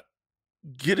not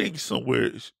getting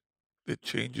somewhere that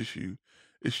changes you.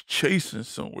 It's chasing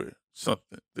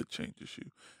something that changes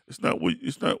you. It's not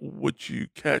what you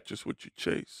catch, it's what you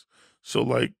chase. So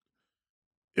like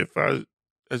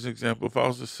as an example, if I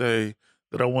was to say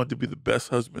that I wanted to be the best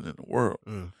husband in the world,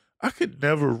 I could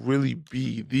never really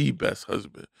be the best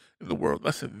husband in the world.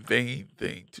 That's a vain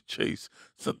thing to chase,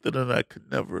 something that I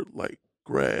could never like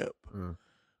grab.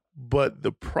 But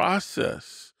the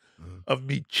process of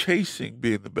me chasing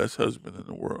being the best husband in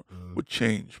the world would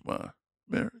change my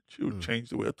marriage. It would change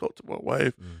the way I talk to my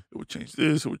wife. It would change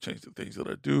this. It would change the things that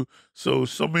I do. So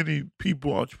many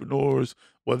people, entrepreneurs,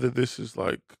 whether this is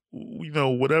like,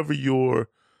 whatever your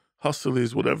hustle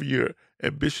is, whatever you're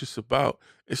ambitious about,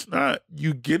 it's not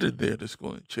you getting there that's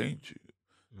going to change you.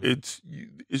 It's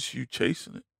you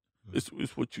chasing it.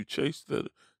 It's what you chase that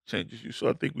changes you. So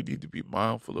I think we need to be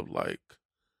mindful of like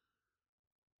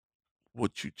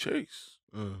what you chase.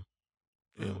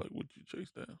 Like what you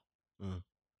chase down.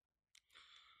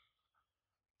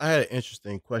 I had an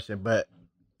interesting question, but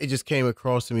it just came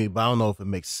across to me, but I don't know if it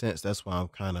makes sense. That's why I'm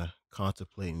kind of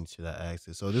contemplating should I ask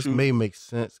it. So this may make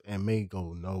sense and may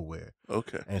go nowhere.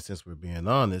 Okay. And since we're being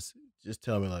honest, just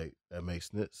tell me like that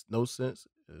makes no sense.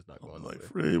 It's not going like, nowhere.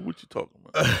 Fred, what you talking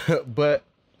about? But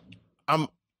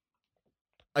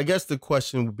I guess the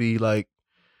question would be like,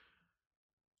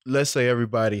 let's say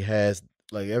everybody,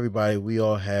 we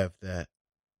all have that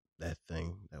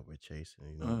thing that we're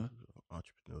chasing,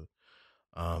 entrepreneur.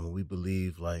 We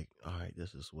believe like, all right,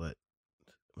 this is what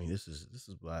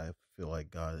I feel like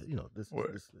God, this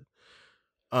is.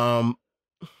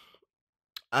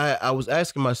 I was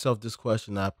asking myself this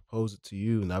question. I proposed it to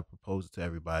you, and I proposed it to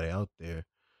everybody out there.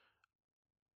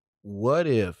 What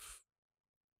if?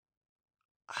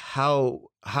 How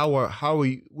are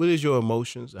you? What is your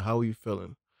emotions, and how are you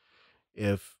feeling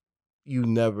if you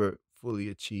never fully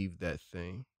achieved that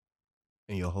thing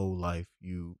in your whole life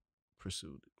you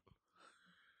pursued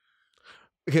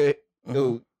it? Okay,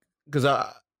 because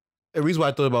the reason why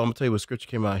I thought about, I'm gonna tell you what scripture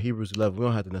came out, Hebrews 11. We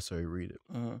don't have to necessarily read it,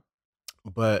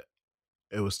 but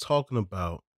it was talking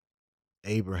about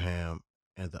Abraham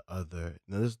and the other.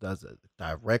 Now this doesn't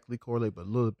directly correlate, but a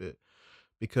little bit,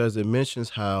 because it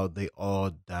mentions how they all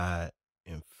died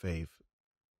in faith,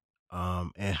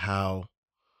 and how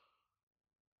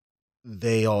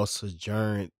they all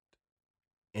sojourned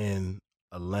in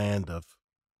a land of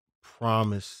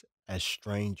promise as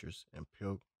strangers and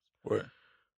pilgrims. Right.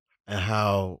 And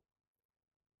how,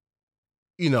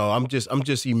 I'm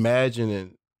just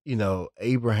imagining,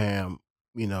 Abraham,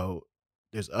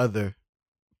 there's other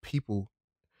people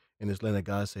in this land that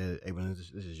God said, Abraham,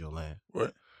 this is your land.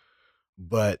 Right.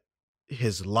 But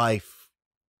his life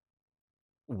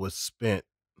was spent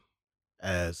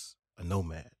as a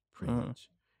nomad, pretty much,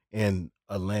 in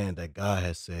a land that God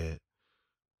has said,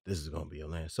 this is going to be your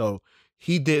land. So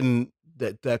he didn't,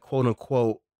 that quote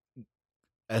unquote,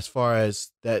 as far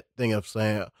as that thing of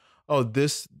saying, oh,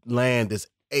 this land is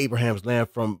Abraham's land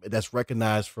that's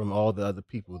recognized from all the other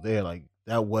people there. Like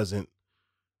it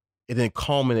didn't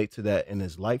culminate to that in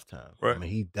his lifetime. Right. I mean,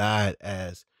 he died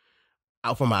as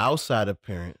out from an outside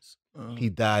appearance, he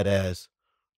died as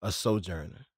a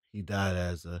sojourner. He died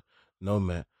as a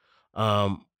nomad.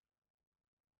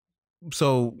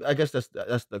 So I guess that's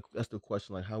the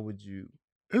question. Like, how would you?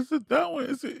 Is it that one?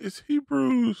 It's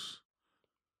Hebrews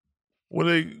when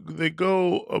they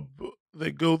go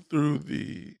through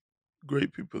the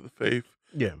great people of the faith,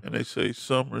 Yeah. and they say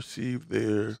some receive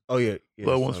their Oh yeah.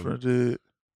 loved ones from the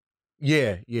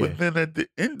dead. Yeah. But then at the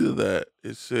end of that,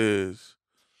 it says,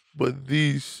 "But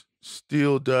these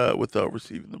still died without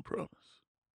receiving the promise."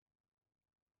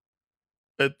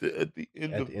 At the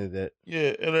end At of the end of that,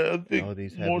 yeah, and I think all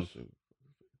these more. having to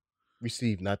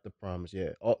receive not the promise.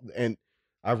 Yeah. And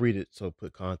I read it, so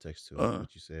put context to it.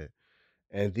 What you said.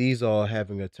 And these all,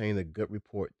 having attained a good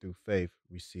report through faith,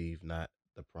 receive not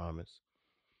the promise.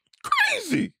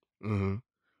 Crazy. Mm-hmm.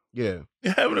 Yeah.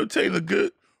 Having obtained a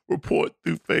good report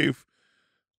through faith,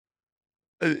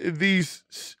 these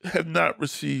have not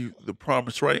received the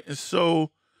promise, right? And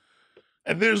so,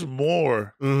 and there's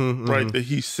more, right, that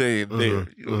he's saying there,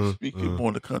 speaking more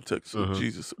in the context of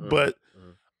Jesus. But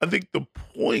I think the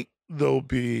point, though,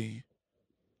 being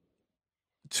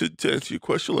to answer your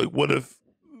question, like, what if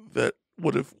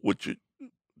what you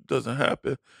doesn't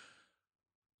happen?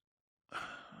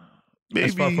 Maybe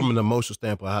as far from an emotional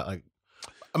standpoint, like,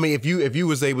 I mean, if you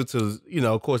was able to,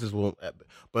 of course this won't happen,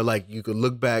 but like you could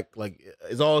look back, like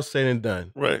it's all said and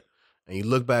done, right, and you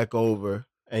look back over,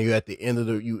 and you at the end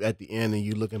and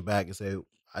you looking back and say,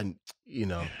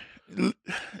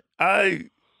 I,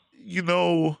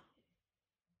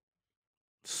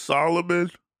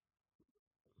 Solomon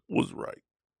was right.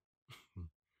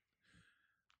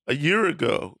 A year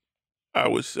ago, I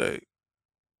would say,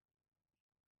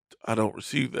 I don't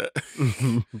receive that.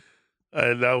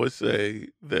 And I would say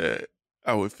that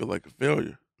I would feel like a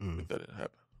failure if that didn't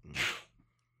happen.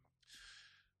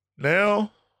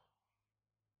 Now,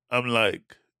 I'm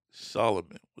like,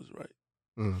 Solomon was right.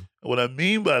 And what I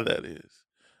mean by that is,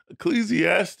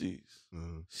 Ecclesiastes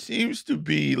seems to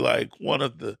be like one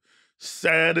of the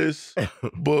saddest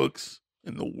books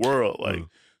in the world. Like,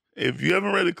 if you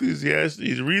haven't read Ecclesiastes,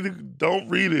 don't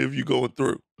read it if you're going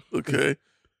through, okay?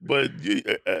 But,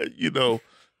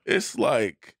 it's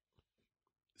like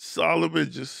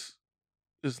Solomon just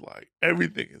is like,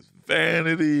 everything is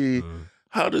vanity.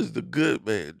 How does the good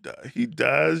man die? He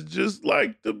dies just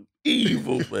like the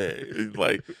evil man. It's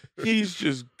like, he's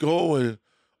just going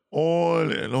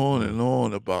on and on and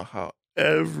on about how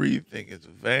everything is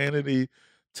vanity.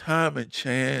 Time and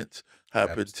chance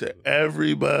happen to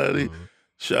everybody.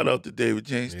 Shout out to David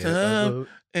James. Time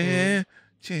and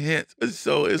chance.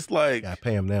 So it's like, gotta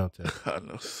pay him now, too. I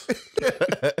know.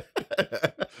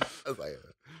 I was like,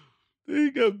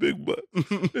 he got big butt.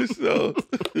 And so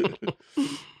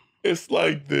it's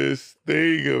like this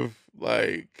thing of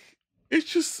like, it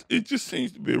just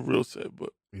seems to be a real sad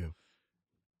book. Yeah.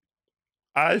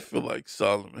 I feel like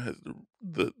Solomon has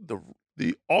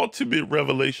the ultimate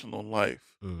revelation on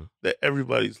life that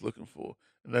everybody's looking for,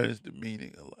 and that is the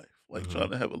meaning of life. Like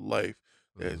trying to have a life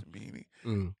that has meaning.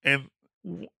 And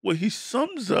what he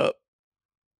sums up,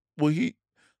 how he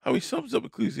sums up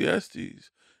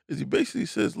Ecclesiastes is he basically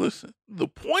says, listen, the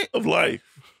point of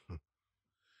life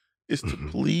is to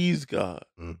please God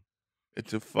and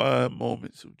to find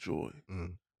moments of joy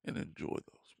and enjoy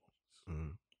those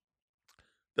moments.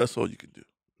 That's all you can do.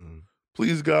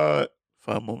 Please God,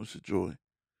 find moments of joy,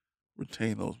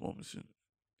 retain those moments, and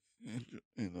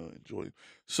enjoy.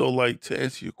 So, like, to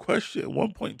answer your question, at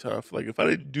one point in time, I feel like if I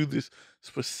didn't do this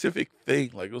specific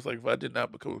thing, like it was like if I did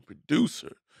not become a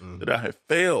producer, that I had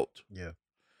failed. Yeah.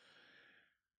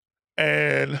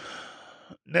 And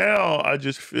now I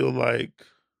just feel like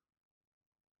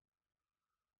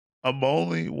I'm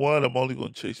only going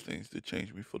to chase things that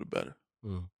change me for the better.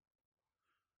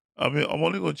 I mean, I'm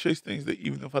only going to chase things that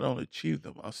even if I don't achieve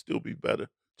them, I'll still be better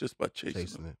just by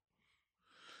chasing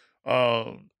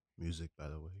them. Music, by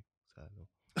the way.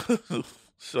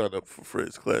 Shut up for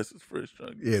Fred's classes. Fred's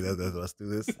trying to get let's do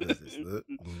this.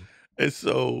 And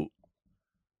so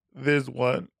there's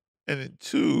one. And then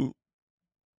two,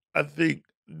 I think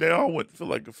now I wouldn't feel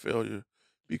like a failure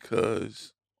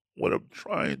because what I'm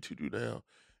trying to do now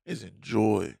is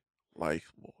enjoy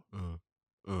life more.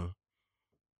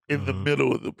 In the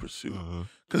middle of the pursuit.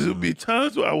 Because there'll be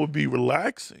times where I would be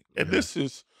relaxing. And this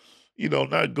is,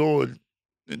 not going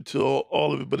into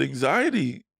all of it, but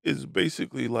anxiety is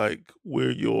basically like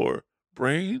where your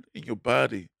brain and your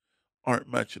body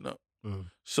aren't matching up.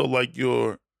 So like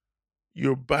your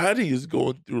body is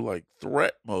going through like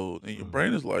threat mode and your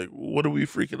brain is like, what are we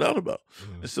freaking out about?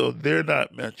 And so they're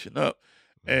not matching up.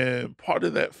 And part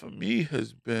of that for me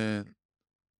has been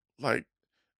like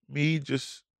me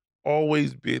just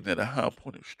always been at a high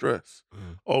point of stress,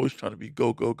 always trying to be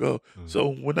go, go, go.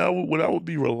 So when I would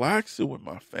be relaxing with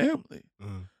my family,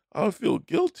 I would feel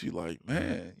guilty, like,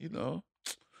 man, you know,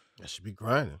 I should be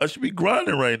grinding. I should be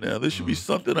grinding right now. This should be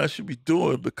something I should be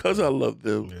doing because I love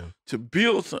them to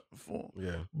build something for them.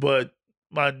 Yeah. But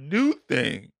my new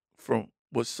thing from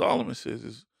what Solomon says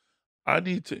is I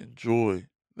need to enjoy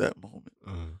that moment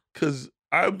because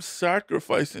I'm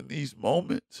sacrificing these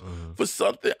moments for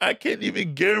something I can't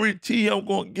even guarantee I'm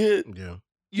going to get. Yeah.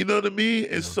 You know what I mean?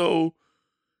 And so,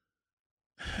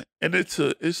 and it's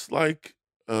like,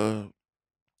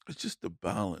 it's just a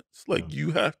balance. Like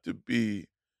you have to be,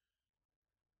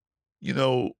 you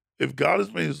know, if God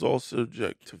has made us all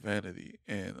subject to vanity,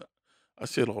 and I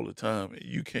say it all the time, and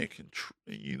you can't control,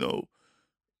 you know,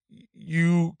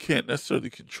 you can't necessarily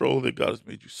control that God has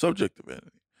made you subject to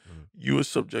vanity. You are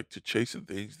subject to chasing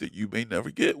things that you may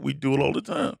never get. We do it all the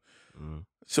time.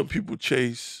 Some people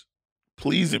chase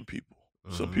pleasing people.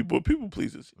 Some people are people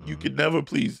pleasers. You can never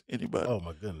please anybody. Oh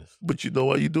my goodness. But you know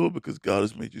why you do it? Because God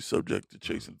has made you subject to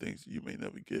chasing things that you may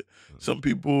never get. Some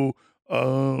people,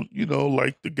 you know,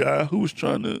 like the guy who's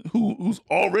who's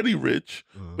already rich,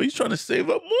 but he's trying to save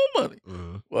up more money.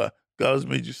 Why? God has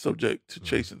made you subject to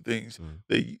chasing things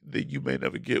that you may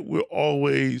never get. We're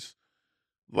always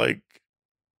like,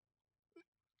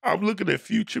 I'm looking at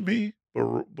future me,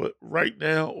 but right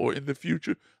now or in the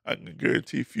future, I can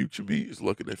guarantee future me is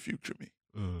looking at future me.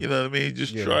 You know what I mean?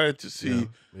 Just trying to see,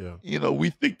 you know, we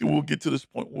think that we'll get to this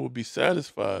point where we'll be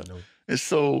satisfied. And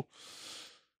so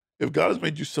if God has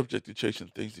made you subject to chasing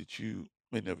things that you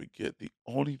may never get, the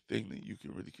only thing that you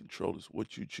can really control is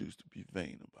what you choose to be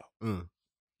vain about.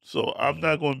 So I'm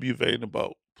not going to be vain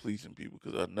about pleasing people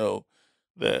because I know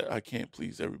that I can't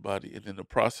please everybody. And in the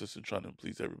process of trying to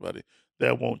please everybody,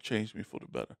 that won't change me for the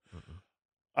better.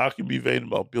 I can be vain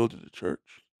about building the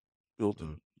church,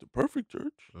 building the perfect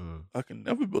church. I can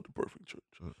never build the perfect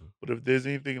church. But if there's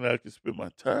anything that I can spend my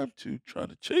time to trying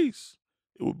to chase,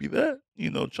 it would be that.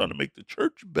 You know, trying to make the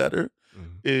church better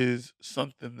is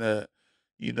something that,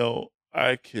 you know,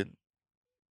 I can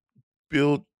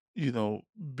build, you know,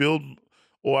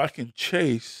 or I can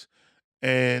chase.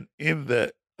 And in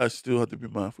that, I still have to be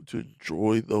mindful to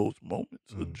enjoy those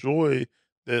moments, the joy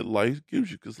that life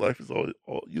gives you, because life is always,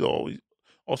 you know, always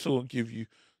also going to give you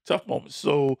tough moments.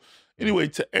 So, anyway,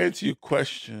 to answer your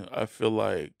question, I feel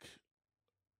like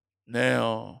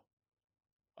now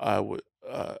I would,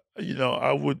 you know,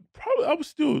 I would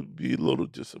still be a little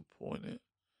disappointed,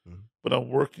 but I'm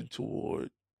working toward,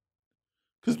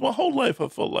 because my whole life I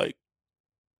felt like,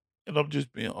 and I'm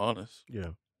just being honest,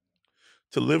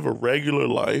 to live a regular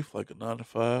life like a 9 to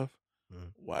 5,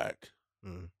 whack.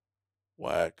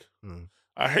 Whack.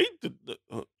 I hate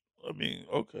I mean,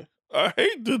 okay. I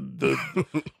hate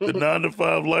the 9 to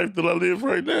 5 life that I live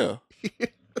right now.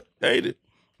 Hate it.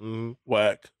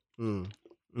 Whack. You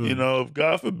know, if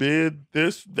God forbid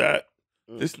this 9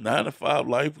 to 5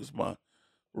 life was my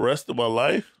rest of my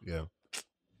life.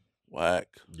 Whack.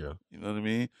 You know what I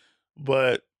mean?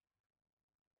 But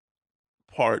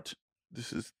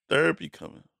this is therapy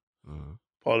coming.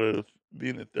 Part of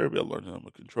being in therapy, I learned that I'm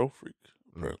a control freak,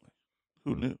 apparently.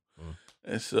 Who knew?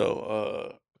 And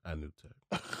so, I knew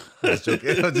that. I'm just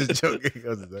joking. I'm just joking.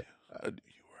 I knew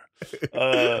you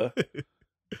were.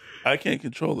 I can't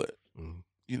control that.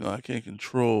 You know, I can't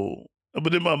control.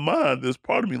 But in my mind, there's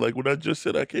part of me, like when I just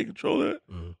said I can't control that,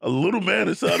 a little man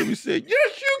inside of me said,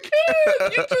 yes, you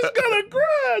can. You just gotta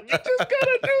grind. You just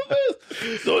gotta do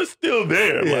this. So it's still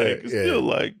there. Still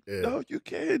like, no, you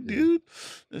can, dude.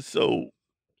 And so,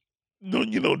 no,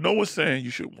 you know, no one's saying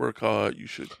you should work hard. You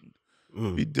should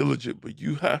be diligent, but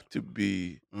you have to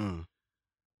be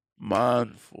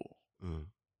mindful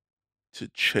to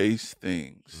chase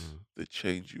things that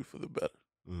change you for the better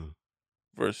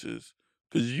versus,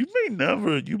 because you may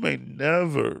never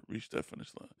reach that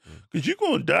finish line, because you're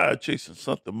going to die chasing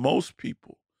something. Most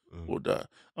people will die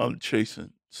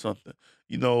chasing something.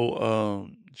 You know,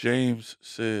 James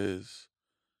says,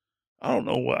 I don't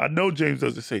know what, I know James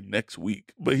doesn't say next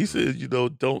week, but he says, you know,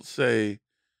 don't say,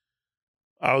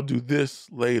 I'll do this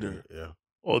later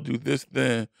or do this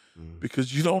then,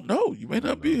 because you don't know. You may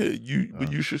not be here.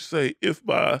 But you should say, if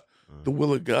by the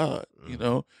will of God, you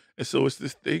know? And so it's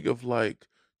this thing of like,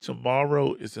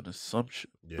 tomorrow is an assumption.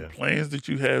 The plans that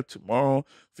you have tomorrow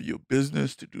for your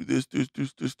business to do this,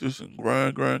 and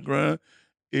grind,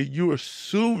 and you're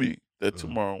assuming that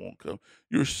tomorrow won't come.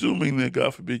 You're assuming that,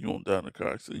 God forbid, you won't die in a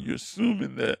car accident. You're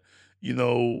assuming that, you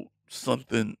know,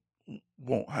 something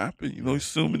won't happen. You know,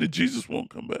 assuming that Jesus won't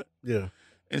come back.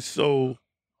 And so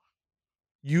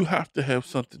you have to have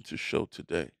something to show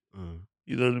today.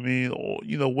 You know what I mean? Or,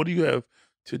 you know, what do you have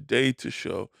today to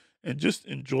show, and just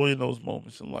enjoying those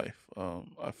moments in life.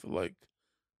 I feel like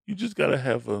you just gotta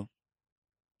have a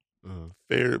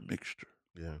fair mixture.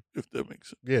 Yeah. If that makes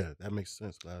sense. Yeah, that makes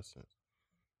sense. A lot of sense.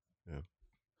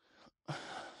 Yeah.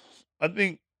 I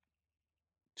think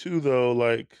too, though,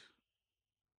 like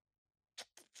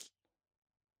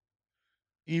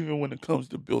even when it comes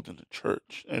to building a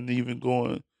church, and even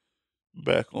going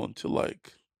back onto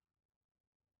like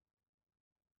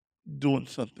doing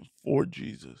something for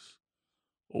Jesus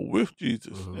or with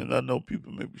Jesus, and I know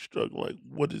people may be struggling, like,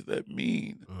 what does that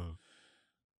mean?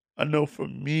 I know for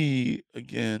me,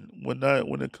 again, when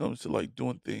it comes to like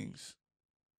doing things,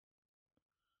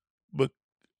 but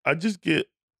I just get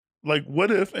like, what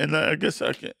if? And I guess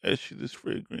I can ask you this,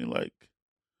 Fred Green. Like,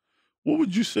 what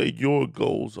would you say your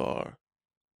goals are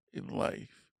in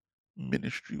life,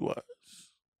 ministry wise?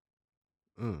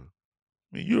 Mm.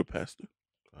 I mean, you're a pastor.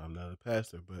 I'm not a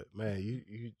pastor, but man,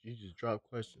 you just dropped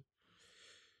question.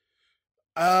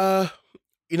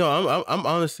 You know, I'm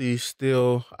honestly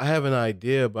still. I have an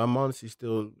idea, but I'm honestly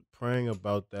still praying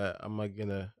about that. I'm like in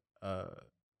a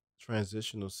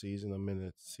transitional season. I'm in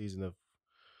a season of,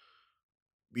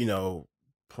 you know,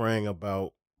 praying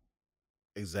about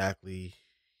exactly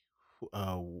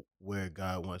where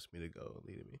God wants me to go,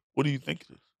 leading me. What do you think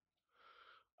it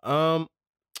is? Um,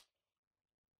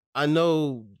 I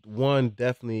know one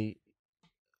definitely.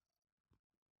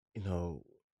 You know,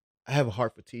 I have a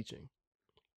heart for teaching.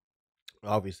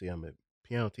 Obviously, I'm a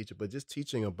piano teacher, but just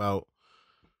teaching about.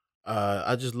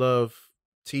 I just love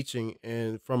teaching,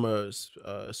 and from a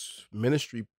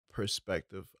ministry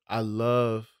perspective, I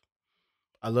love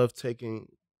taking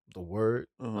the word.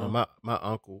 Uh-huh. My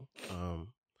uncle,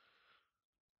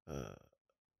 uh,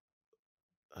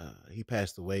 he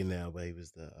passed away now, but he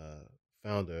was the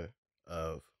founder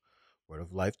of Word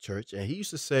of Life Church, and he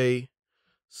used to say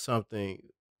something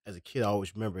as a kid. I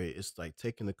always remember it. It's like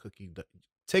taking the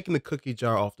cookie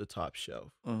jar off the top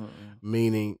shelf, Uh-huh.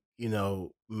 meaning, you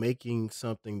know, making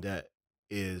something that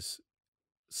is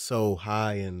so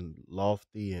high and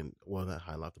lofty, and well, not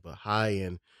high and lofty, but high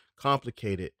and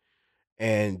complicated,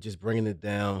 and just bringing it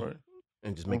down Right.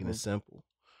 and just making it Uh-huh. simple.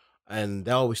 And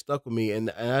that always stuck with me, and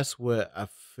that's what I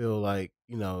feel like,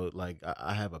 you know, like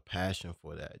I have a passion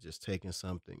for that, just taking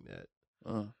something that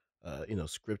Uh-huh. you know,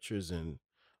 scriptures and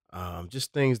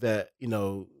just things that, you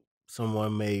know,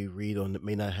 someone may read or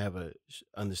may not have a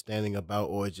understanding about,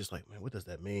 or it's just like, man, what does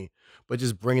that mean? But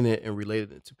just bringing it and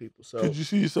relating it to people. Could So you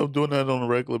see yourself doing that on a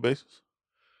regular basis,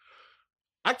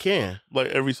 I can. like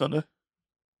every Sunday?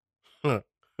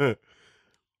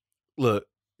 Look,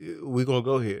 we're gonna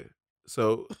go here.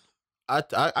 So I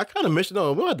kind of mentioned,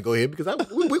 no, we don't have to go here because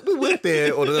we went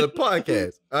there on another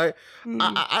podcast. All right,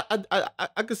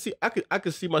 I could see I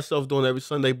could see myself doing every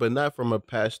Sunday, but not from a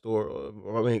pastor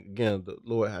or I mean, again, the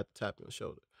Lord had to tap me on the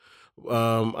shoulder.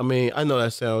 I mean, I know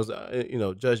that sounds, you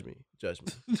know, judge me,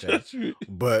 okay, Judge me.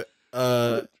 but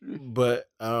Judge me. but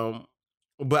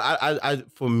but I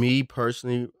for me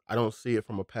personally, I don't see it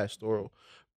from a pastoral,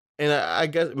 and I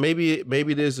guess maybe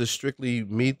it is a strictly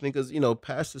me thing because, you know,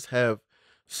 pastors have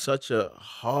such a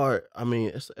hard. I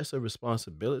mean, it's a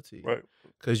responsibility Right.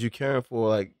 because you're caring for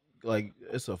like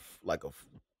it's like a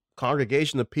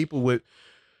congregation of people with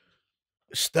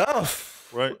stuff,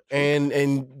 Right. True. and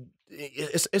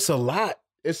it's a lot.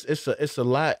 It's a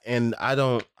lot, and I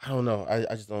don't know.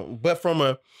 I just don't. But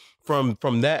from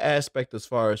that aspect, as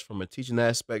far as from a teaching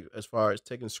aspect, as far as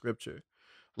taking scripture,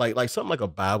 like something like a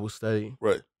Bible study.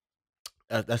 Right.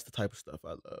 That's the type of stuff I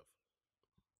love.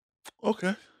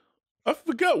 Okay. I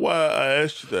forgot why I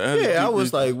asked you that. I had to Yeah, I deep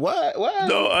was like, research. what?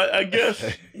 No, I guess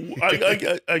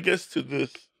I guess to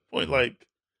this point, like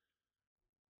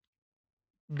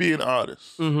being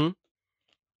honest, Mm-hmm.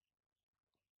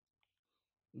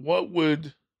 what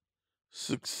would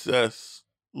success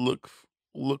look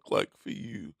like for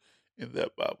you in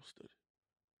that Bible study?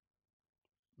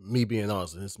 Me being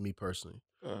honest, and it's me personally.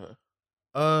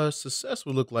 Uh-huh. Success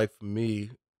would look like for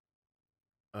me,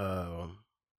 um,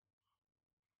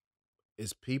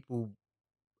 is people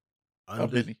How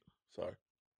under. many? Sorry.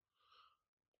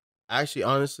 Actually,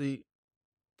 honestly,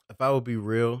 if I would be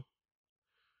real,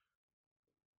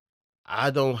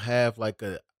 I don't have like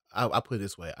a. I put it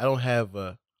this way: I don't have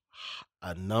a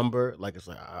number. Like it's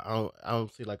like I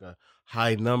don't see like a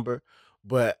high number,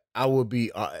 but I would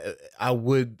be. I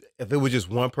would if it was just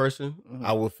one person. I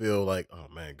Uh-huh. would feel like, oh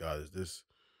man, God, is this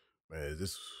man? Is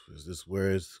this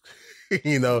where it's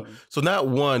you know? Uh-huh. So not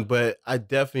one, but I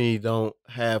definitely don't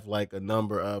have like a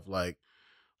number of like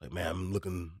man, I'm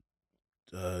looking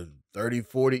 30,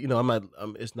 40. You know,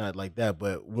 it's not like that,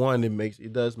 but one,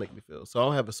 it does make me feel. So I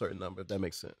don't have a certain number, if that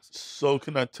makes sense. So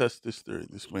can I test this theory?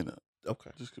 This may not.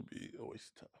 Okay. This could be a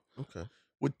waste of time. Okay.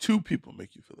 Would two people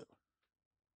make you feel that way?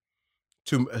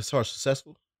 As far as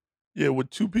successful? Yeah, with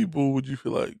two people, would you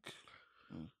feel like?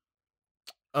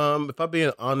 If I'm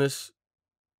being honest,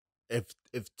 if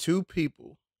two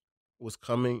people was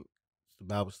coming to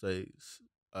Bible studies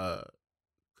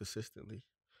consistently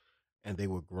and they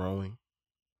were growing,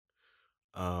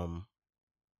 I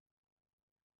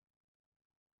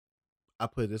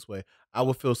put it this way, I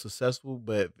would feel successful,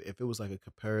 but if it was like a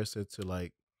comparison to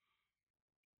like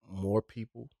more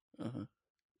people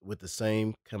with the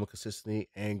same kind of consistency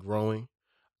and growing,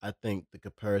 I think the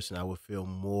comparison, I would feel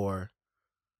more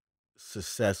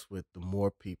success with the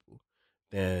more people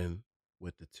than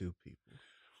with the two people.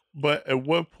 But at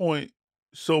what point?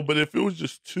 So, but if it was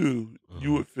just two,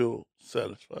 you would feel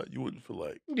satisfied. You wouldn't feel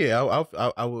like, yeah, I would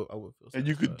feel satisfied. And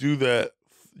you could do that.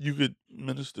 You could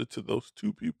minister to those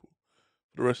two people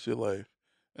for the rest of your life,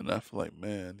 and not feel like,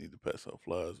 man, I need to pass out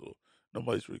flies, or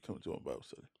nobody's really coming to my Bible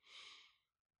study.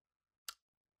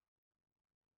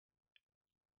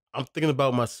 I'm thinking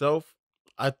about myself.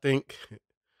 I think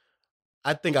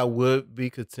I would be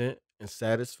content and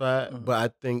satisfied,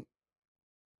 but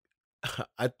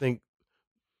I think,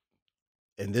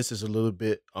 and this is a little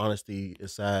bit honesty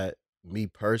inside me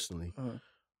personally.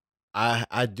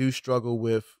 I do struggle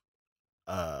with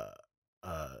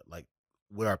like,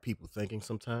 where are people thinking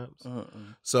sometimes.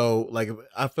 So like,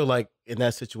 I feel like in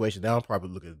that situation, now I'm probably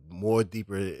looking more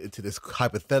deeper into this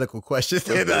hypothetical question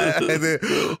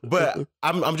but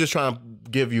I'm just trying to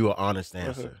give you an honest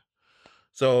answer.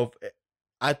 So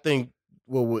I think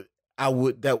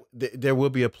there will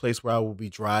be a place where I will be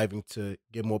driving to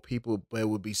get more people, but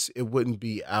it wouldn't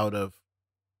be out of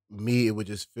me. It would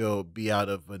just be out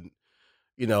of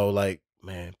like,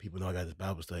 man, people know I got this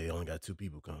Bible study. I only got two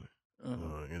people coming.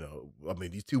 I mean,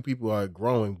 these two people are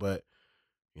growing, but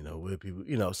we're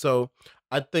people, so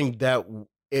I think that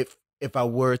if I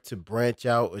were to branch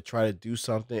out or try to do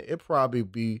something, it'd probably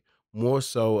be more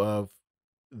so of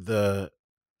the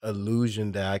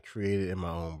illusion that I created in my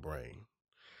own brain.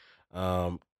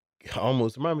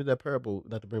 Almost remind me of that parable,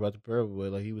 not to bring about the parable,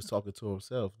 but like he was talking to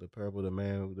himself, the parable of the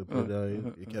man,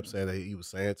 he kept saying that he was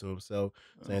saying to himself.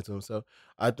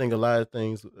 I think a lot of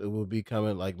things will be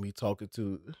coming like me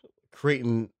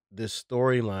creating this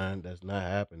storyline that's not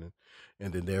happening,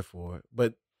 and then therefore,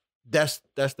 but that's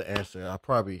the answer. I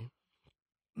probably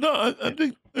I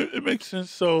think it makes sense.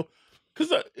 So,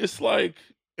 because it's like,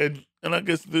 and I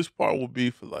guess this part will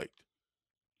be for like,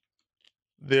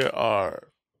 there are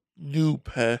new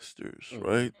pastors,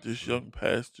 right? There's young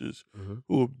pastors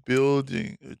who are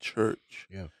building a church.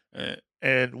 Yeah.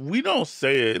 And we don't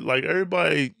say it like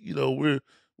everybody,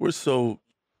 we're so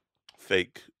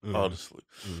fake, honestly.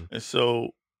 And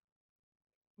so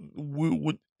we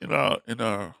would in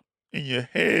your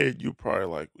head, you're probably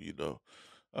like,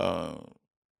 I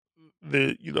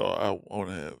want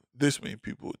to have this many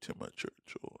people attend my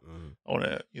church, or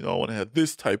I want to have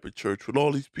this type of church with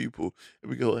all these people, and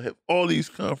we go have all these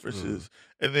conferences,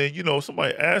 and then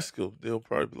somebody asks them, they'll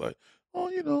probably be like, oh,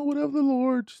 whatever the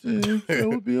Lord says, that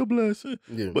would be a blessing.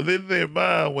 Yeah. But then in their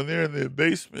mind, when they're in their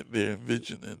basement, they're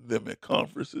envisioning them at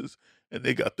conferences, and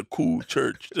they got the cool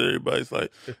church that everybody's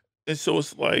like, and so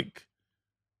it's like,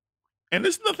 and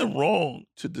there's nothing wrong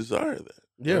to desire that,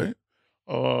 right?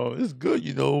 It's good,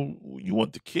 you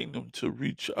want the kingdom to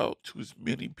reach out to as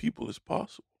many people as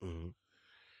possible.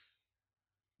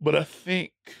 But I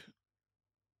think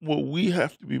what we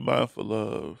have to be mindful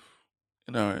of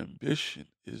in our ambition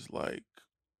is like,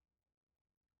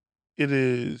 it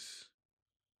is,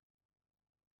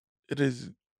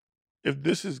 if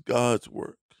this is God's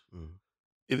work,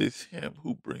 it is Him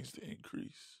who brings the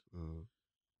increase, and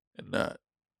not,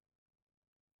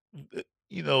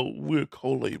 we're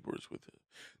co-laborers with Him.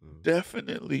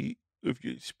 Definitely, if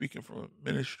you're speaking from a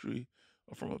ministry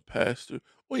or from a pastor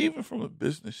or even from a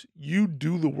business, you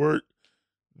do the work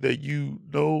that you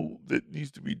know that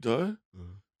needs to be done,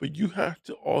 but you have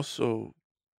to also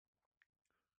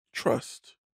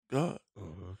trust God.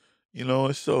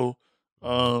 And so we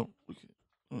can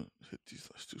hit these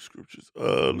last two scriptures.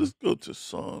 Let's go to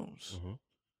Psalms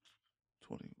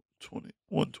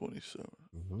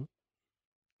 127.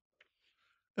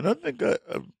 And I think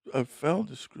I found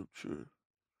the scripture.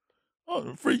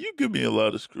 Oh, Fred, you give me a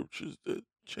lot of scriptures that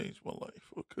changed my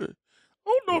life, okay? I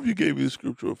don't know if you gave me the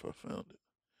scripture or if I found it.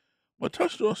 My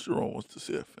testosterone wants to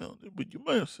say I found it, but you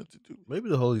might have sent it to me. Maybe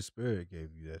the Holy Spirit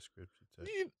gave you that scripture.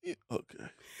 Okay.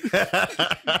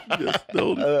 Yes, the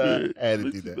Holy Spirit. I had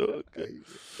to do that. Okay.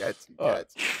 Got you.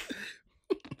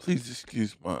 Please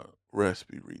excuse my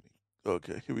raspy reading.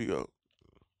 Okay, here we go.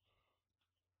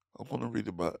 I'm going to read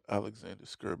about Alexander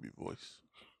Scurvy voice.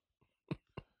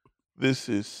 This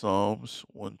is Psalms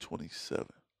 127.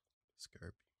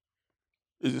 Scurvy.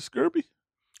 Is it scurvy?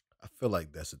 I feel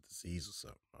like that's a disease or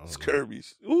something. I don't know.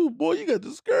 Scurvies. Ooh, boy, you got the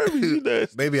scurvies. You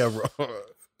nasty. Maybe I'm wrong.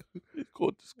 It's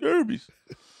called the scurvies.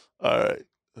 All right.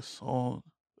 The Song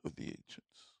of the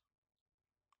Ancients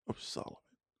of Solomon.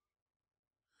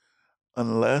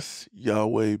 Unless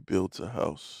Yahweh builds a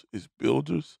house, its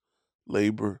builders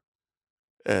labor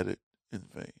at it in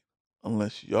vain.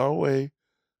 Unless Yahweh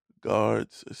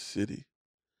guards a city,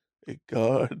 a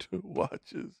guard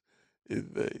watches in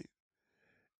vain.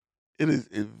 It is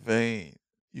in vain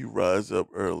you rise up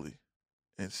early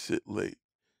and sit late,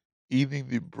 eating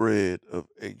the bread of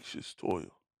anxious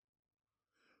toil.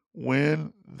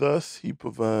 When thus he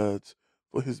provides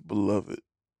for his beloved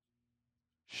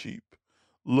sheep.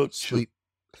 Look, Sleep.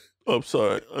 Oh, I'm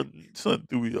sorry. Son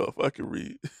threw me off. I can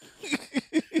read.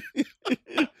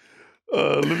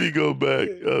 Let me go back.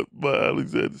 My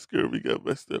Alexander Scurvy got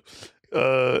messed up.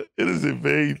 It is a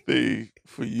vain thing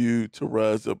for you to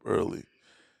rise up early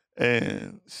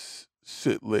and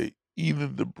sit late,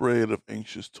 eating the bread of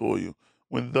anxious toil,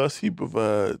 when thus he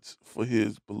provides for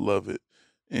his beloved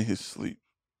in his sleep.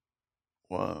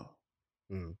 Wow.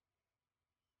 Mm.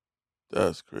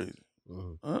 That's crazy.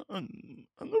 Mm. I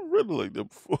never read it like that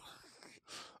before.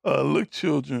 Look,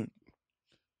 children,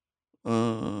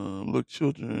 are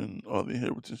the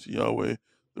inheritance of Yahweh,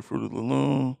 the fruit of the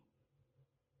loom.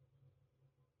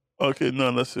 Okay,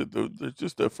 no, that's it. There's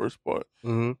just that first part.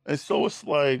 Mm-hmm. And so it's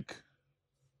like,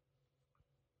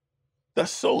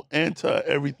 that's so anti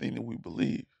everything that we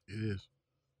believe. It is.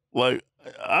 Like,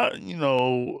 it's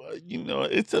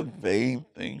a vain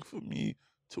thing for me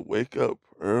to wake up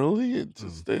early and to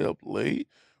stay up late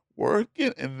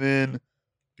working, and then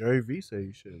Gary V said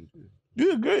you shouldn't do.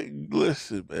 yeah, great.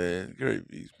 Listen, man, Gary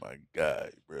V's my guy,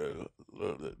 bro.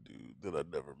 Love that dude that I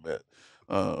never met.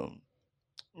 Um,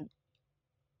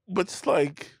 but it's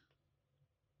like,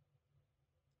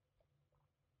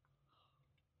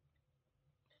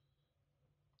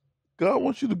 God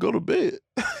wants you to go to bed.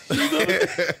 You know what I mean?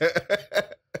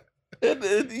 And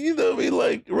you know what I mean?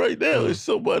 Like right now, there's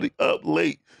somebody up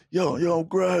late. Yo, I'm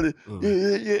grinding.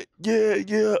 Yeah.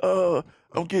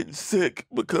 I'm getting sick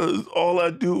because all I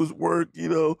do is work,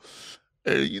 And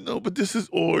but this is,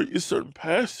 or it's certain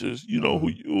pastors, who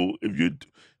you,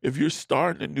 if you're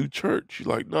starting a new church,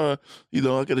 you're like, nah, I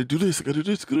gotta do this, I gotta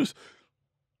do this, I gotta do this.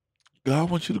 God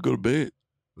wants you to go to bed.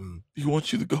 He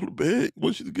wants you to go to bed. He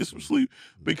wants you to get some sleep,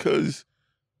 because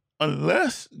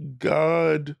unless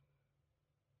God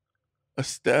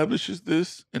establishes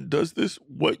this and does this,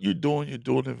 what you're doing in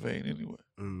vain anyway.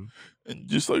 And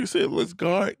just like I said, unless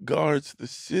God guards the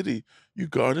city, you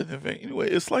guard it in vain anyway.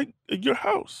 It's like your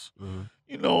house.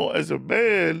 As a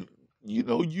man,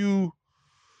 you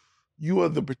are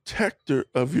the protector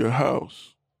of your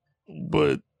house.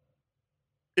 But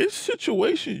it's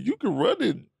situations you can run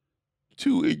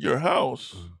into in your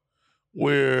house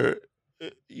where,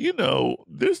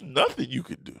 there's nothing you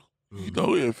can do.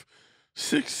 If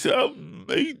 6, 7,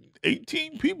 8,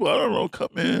 18 people, I don't know,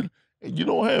 come in and you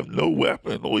don't have no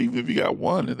weapon, or even if you got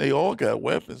one and they all got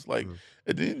weapons, like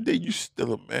at the end of the day, you're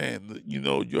still a man.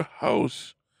 Your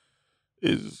house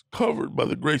is covered by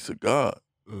the grace of God,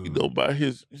 by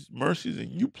his mercies,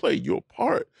 and you play your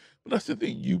part. But that's the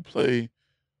thing, you play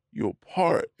your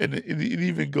part. And it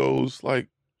even goes like,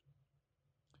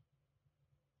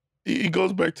 it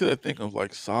goes back to that thing of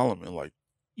like Solomon, like,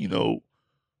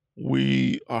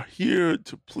 we are here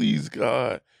to please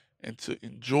God and to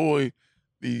enjoy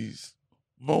these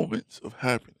moments of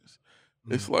happiness.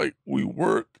 It's like we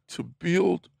work to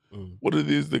build what it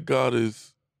is that God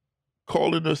is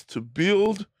calling us to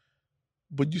build,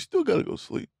 but you still got to go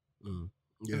sleep.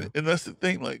 Yeah. And that's the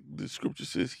thing, like the scripture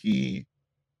says, he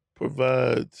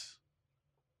provides.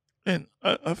 And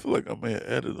I feel like I may have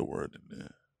added a word in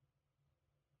there.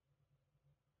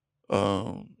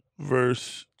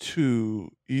 Verse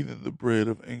 2, eating the bread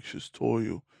of anxious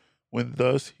toil, when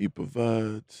thus he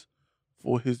provides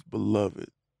for his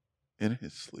beloved in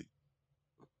his sleep.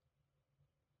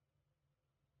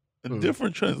 And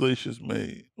different translations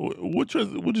may. What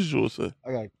does yours say?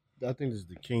 I think this is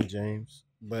the King James,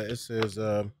 but it says,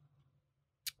 "It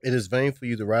is vain for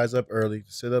you to rise up early,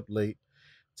 to sit up late,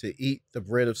 to eat the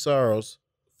bread of sorrows,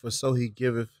 for so he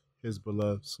giveth his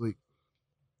beloved sleep."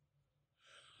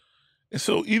 And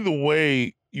so either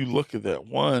way you look at that,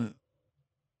 one,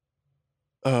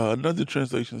 another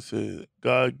translation said,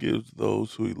 God gives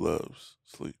those who he loves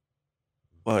sleep.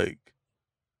 Like,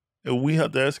 And we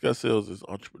have to ask ourselves as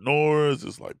entrepreneurs,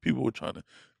 as like people who are trying to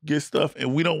get stuff,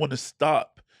 and we don't want to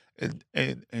stop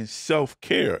and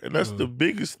self-care. And that's the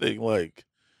biggest thing. Like,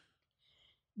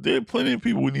 there are plenty of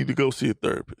people who need to go see a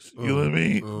therapist. You know what I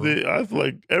mean? I feel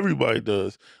like everybody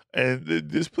does. And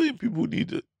there's plenty of people who need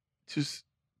to just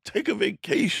take a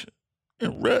vacation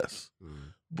and rest.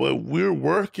 But we're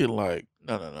working like,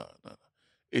 no.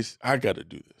 It's, I got to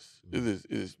do this. It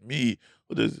is me.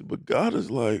 But God is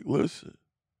like, listen,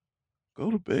 go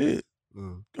to bed.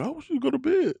 God wants you to go to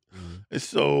bed. And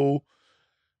so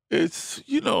it's,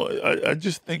 you know, I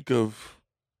just think of,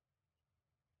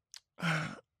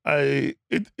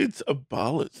 it's a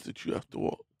balance that you have to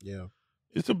walk. Yeah.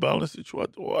 It's a balance that you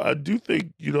have to walk. I do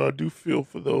think, you know, I do feel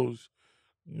for those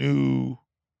new,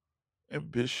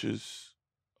 ambitious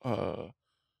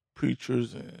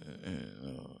preachers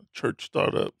and church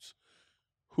startups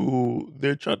who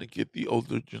they're trying to get the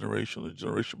older generation, the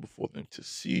generation before them, to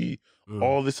see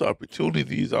all this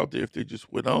opportunities out there if they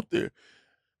just went out there.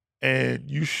 And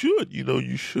you should, you know,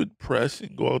 you should press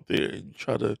and go out there and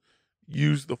try to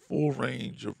use the full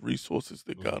range of resources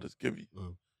that God has given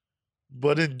you.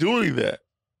 But in doing that,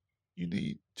 you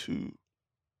need to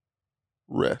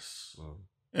rest.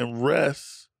 And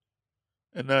rest,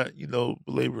 and not, you know,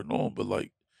 belaboring on, but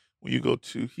like when you go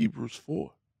to Hebrews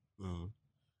 4,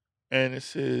 and it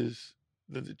says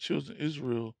that the children of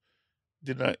Israel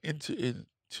did not enter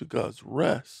into God's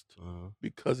rest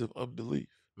because of unbelief.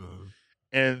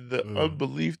 And the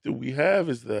unbelief that we have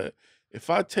is that if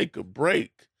I take a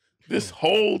break, this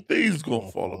whole thing's going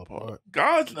to fall apart.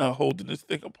 God's not holding this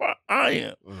thing apart. I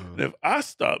am. And if I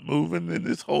stop moving, then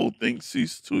this whole thing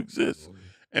ceases to exist.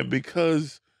 And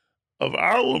because of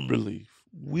our unbelief,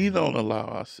 we don't allow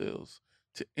ourselves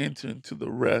to enter into the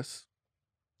rest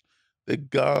that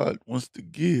God wants to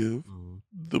give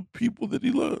the people that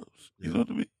he loves. You know what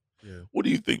I mean? Yeah. What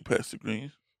do you think, Pastor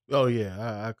Green? Oh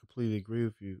yeah, I completely agree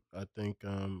with you. I think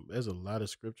there's a lot of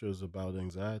scriptures about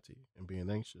anxiety and being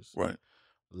anxious. Right.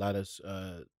 A lot of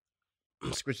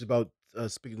scriptures about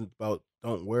speaking about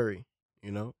don't worry,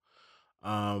 you know.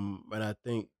 And I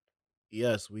think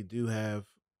yes, we do have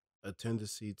a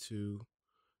tendency to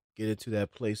get into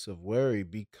that place of worry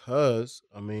because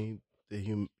I mean the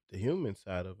human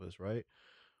side of us, right?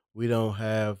 We don't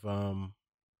have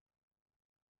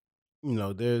you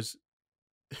know, there's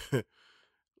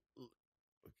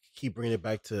keep bringing it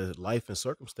back to life and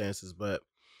circumstances, but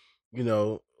you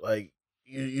know, like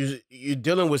you're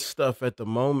dealing with stuff at the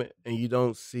moment, and you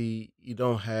don't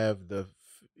have you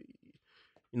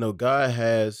know, God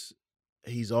has,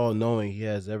 He's all knowing, He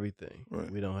has everything.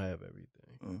 Right. We don't have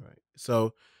everything, right?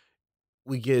 So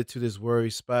we get to this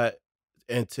worry spot,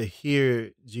 and to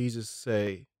hear Jesus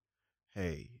say,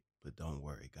 "Hey, but don't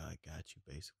worry, God got you."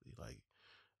 Basically, like,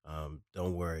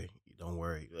 don't worry.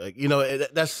 Like, you know,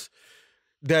 that's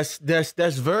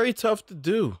very tough to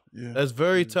do. Yeah. That's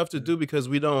very tough to do because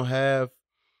we're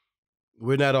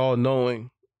not all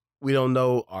knowing. We don't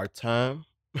know our time.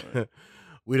 Right.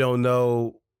 We don't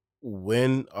know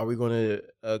when are we going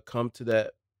to come to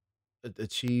that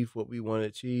achieve what we want to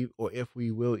achieve, or if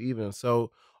we will even.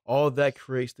 So all that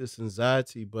creates this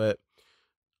anxiety. But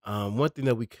one thing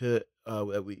that we could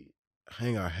that we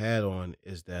hang our hat on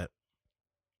is that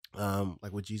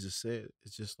like what Jesus said,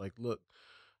 it's just like, look,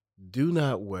 do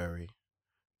not worry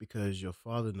because your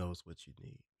Father knows what you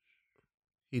need.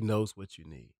 He knows what you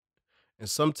need. And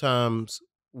sometimes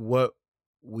what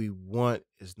we want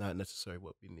is not necessarily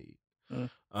what we need.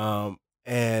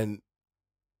 And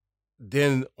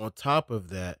then on top of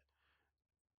that,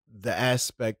 the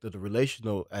aspect of the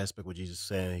relational aspect, what Jesus is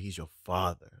saying, he's your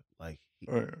father. Like,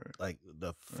 like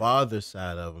the father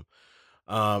side of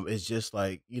him, is just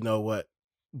like, you know what?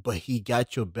 But he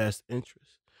got your best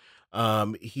interest.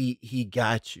 He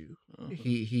got you.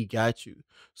 He got you.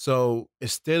 So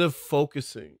instead of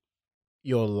focusing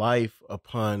your life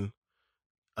upon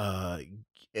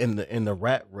in the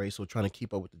rat race or trying to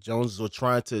keep up with the Joneses or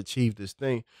trying to achieve this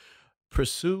thing,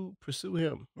 pursue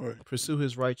him. Right. Pursue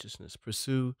his righteousness.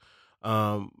 Pursue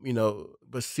you know,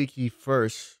 but seek ye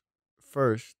first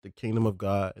the kingdom of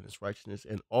God and his righteousness,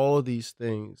 and all these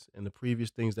things and the previous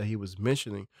things that he was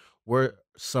mentioning were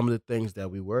some of the things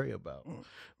that we worry about,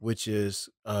 which is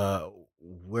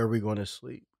where we're going to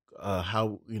sleep,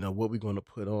 how, you know, what we're going to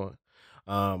put on,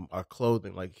 our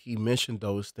clothing. Like, he mentioned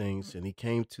those things, and he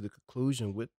came to the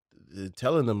conclusion with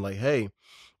telling them, like, hey,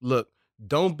 look,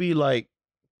 don't be like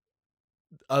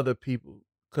other people,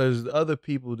 because the other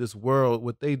people, this world,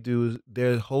 what they do is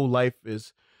their whole life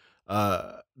is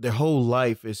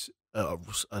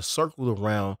circled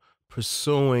around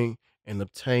pursuing and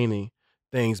obtaining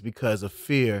things because of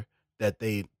fear that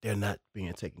they're not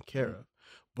being taken care of.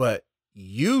 But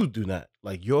you do not,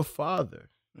 like your father,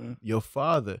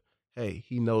 hey,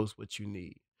 he knows what you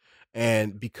need.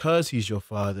 And because he's your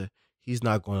father, he's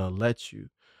not going to let you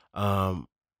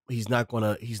he's not going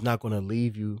to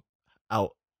leave you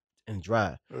out and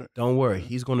dry. Right. Don't worry,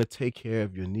 he's going to take care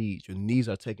of your needs. Your needs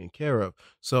are taken care of.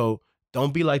 So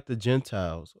don't be like the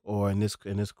Gentiles, or in this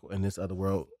other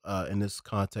world, in this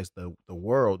context, the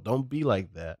world. Don't be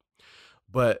like that,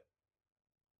 but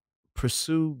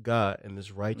pursue God and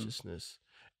His righteousness,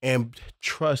 and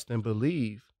trust and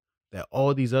believe that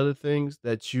all these other things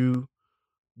that you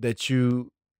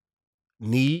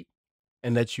need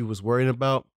and that you was worrying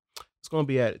about, it's going to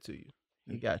be added to you.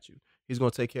 He got you. He's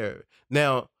going to take care of it.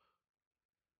 Now,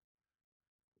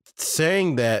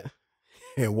 saying that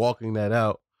and walking that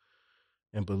out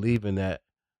and believing that,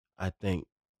 I think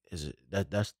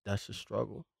that's a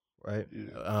struggle, right?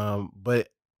 Yeah. But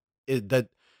that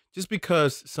just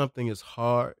because something is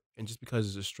hard and just because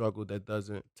it's a struggle, that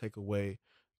doesn't take away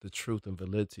the truth and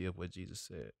validity of what Jesus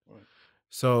said. Right.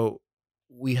 So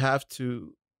we have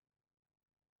to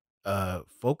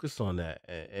focus on that,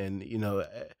 and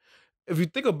if you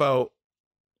think about,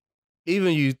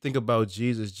 even you think about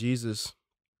Jesus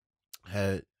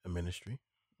had a ministry,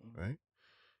 right?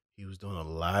 He was doing a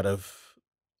lot of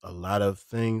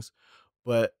things,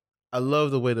 but I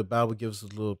love the way the Bible gives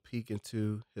us a little peek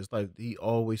into his life. He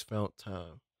always found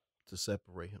time to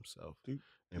separate himself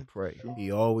and pray. Sure. He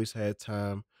always had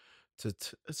time to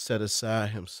set aside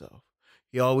himself.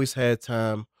 He always had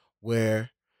time where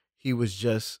he was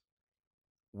just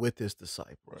with his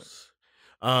disciples.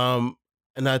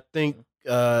 And I think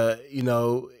but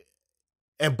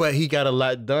he got a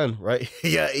lot done, right?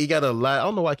 he got a lot. I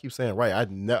don't know why I keep saying right. I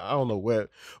don't know where,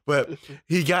 but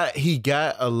he got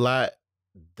a lot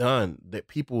done. That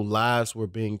people's lives were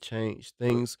being changed,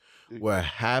 things were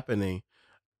happening,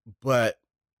 but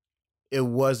it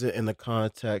wasn't in the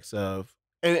context of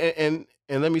and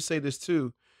let me say this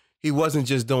too, he wasn't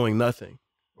just doing nothing.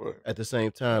 Right. At the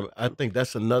same time, I think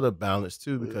that's another balance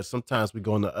too, because sometimes we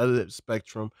go on the other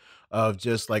spectrum of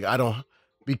just like, I don't,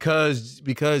 because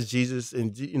Jesus,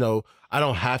 and I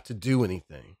don't have to do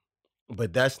anything,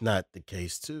 but that's not the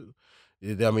case too.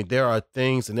 I mean, there are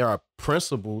things and there are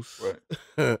principles,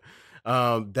 right,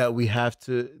 that we have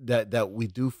to that we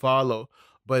do follow,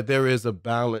 but there is a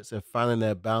balance, and finding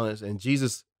that balance. And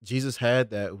Jesus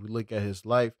had that. If we look at his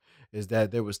life, is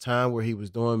that there was time where he was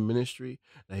doing ministry,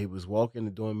 that he was walking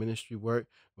and doing ministry work,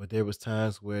 but there was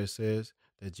times where it says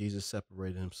that Jesus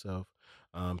separated himself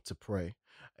to pray.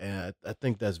 And I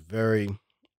think that's very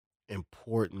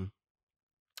important.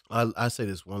 I say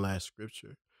this one last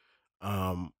scripture.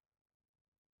 I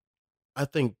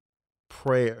think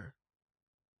prayer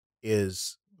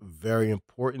is very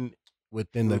important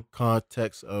within the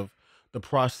context of the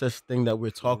process thing that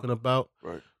we're talking about,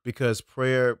 Right. because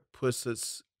prayer puts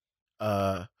us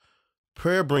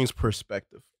prayer brings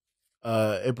perspective.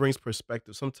 It brings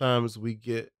perspective. Sometimes we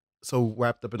get so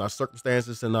wrapped up in our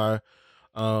circumstances and our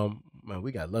man,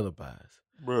 we got lullabies.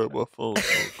 Bro, my phone's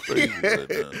so crazy right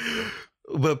now.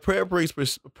 But prayer brings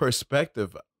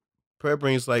perspective. Prayer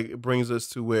brings it brings us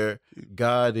to where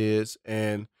God is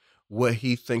and what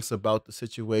He thinks about the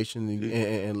situation,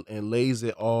 and lays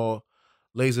it all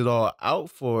out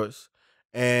for us.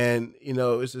 And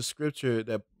it's a scripture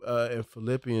that in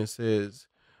Philippians says,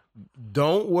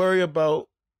 "Don't worry about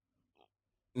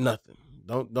nothing.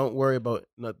 Don't worry about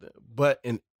nothing, but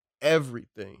in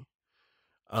everything,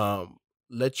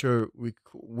 let your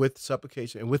with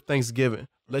supplication and with thanksgiving,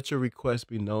 let your requests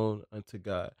be known unto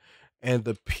God, and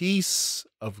the peace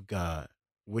of God,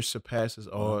 which surpasses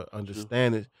all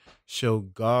understanding, shall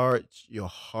guard your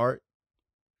heart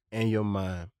and your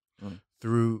mind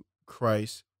through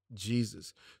Christ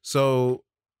Jesus." So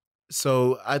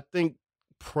I think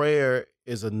prayer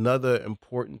is another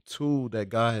important tool that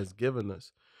God has given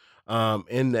us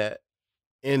in that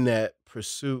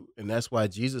pursuit. And that's why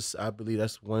Jesus, I believe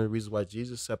that's one of the reasons why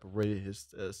Jesus separated his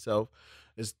self,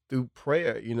 is through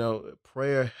prayer.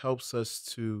 Prayer helps us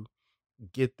to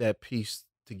get that peace,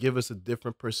 to give us a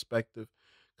different perspective,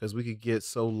 because we could get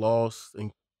so lost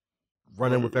and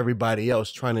running with everybody else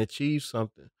trying to achieve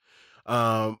something.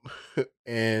 And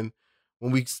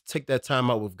when we take that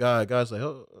time out with God, God's like,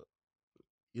 "Oh,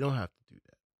 you don't have to do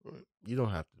that. Right. You don't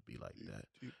have to be like that.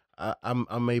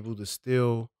 I'm able to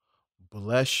still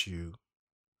bless you,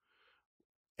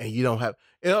 and you don't have,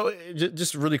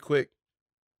 just really quick,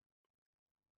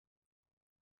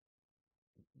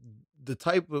 the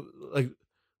type of, like,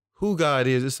 who God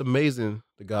is. It's amazing,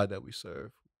 the God that we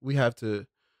serve. We have to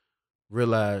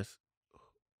realize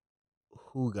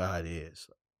who God is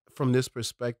from this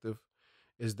perspective.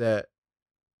 is that,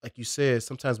 like you said,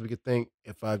 sometimes we could think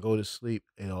if I go to sleep,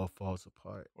 it all falls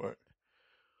apart. Right.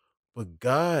 But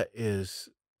God is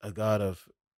a God of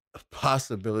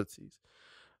possibilities.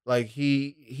 Like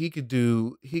he could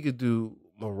do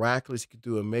miraculous, he could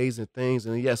do amazing things.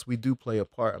 And yes, we do play a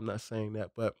part. I'm not saying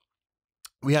that, but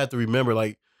we have to remember,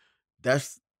 like,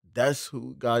 that's that's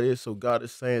who God is. So God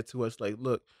is saying to us, like,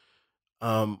 look,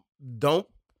 um, don't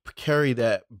carry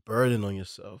that burden on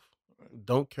yourself. Right.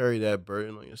 Don't carry that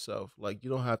burden on yourself. Like, you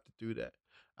don't have to do that.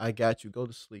 I got you. Go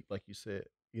to sleep, like you said.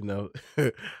 You know,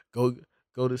 go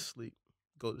go to sleep.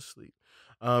 Go to sleep.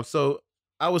 So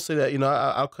I would say that,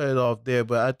 I'll cut it off there,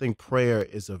 but I think prayer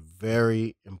is a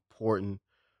very important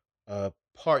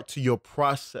part to your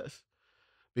process,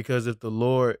 because if the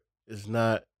Lord is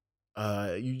not,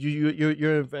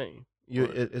 you're in vain.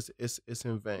 Right. It's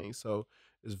in vain. So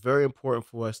it's very important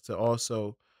for us to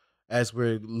also, as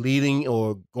we're leading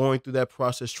or going through that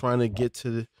process, trying to get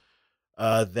to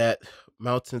that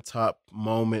mountaintop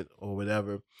moment or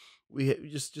whatever, we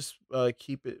just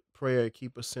keep it prayer,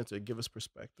 keep us centered, give us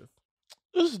perspective.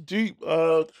 This is deep.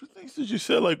 Two things that you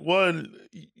said, like one,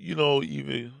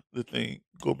 even the thing,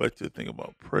 go back to the thing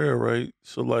about prayer, right?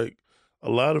 So, like, a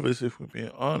lot of us, if we're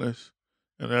being honest,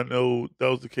 and I know that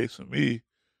was the case for me,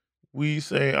 we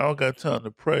say, I don't got time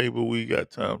to pray, but we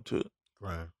got time to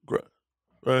Right. grind,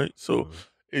 right? So Mhm.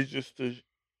 it's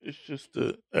just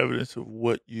the evidence of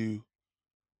what you're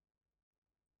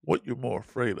more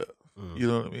afraid of. Mhm. You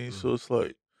know what I mean? So Mhm. it's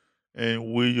like,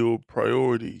 and where your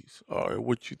priorities are,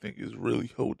 what you think is really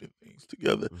holding things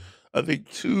together. Mhm. I think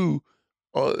too,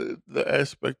 the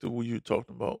aspect of what you're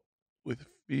talking about with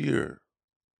fear,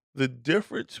 the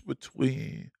difference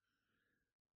between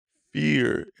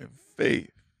fear and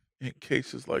faith in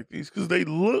cases like these, because they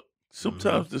look Mhm.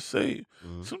 sometimes the same.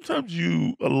 Mhm. Sometimes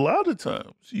a lot of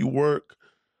times, you work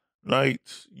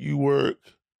nights, you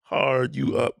work hard, you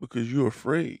Mhm. up because you're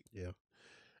afraid. Yeah.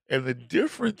 And the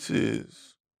difference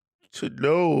is to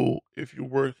know if you're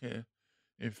working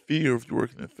in fear, if you're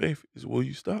working in faith, is will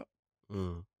you stop?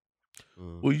 Mhm.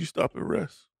 Mhm. Will you stop and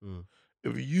rest? Mhm.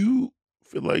 If you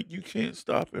feel like you can't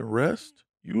stop and rest,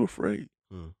 you afraid.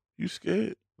 Mhm. You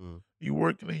scared. Mhm. You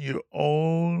working in your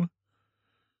own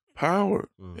power.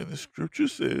 Mhm. And the scripture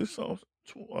says, Psalms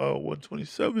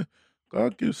 127,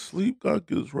 God gives sleep, God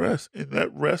gives rest. And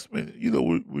that rest, man,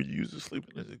 we're using sleep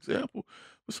as an example.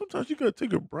 But sometimes you got to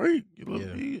take a break. You know what I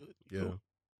Yeah. mean? Yeah.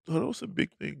 So that was a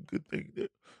big thing, good thing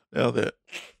that now that,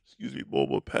 excuse me,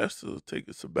 more pastors are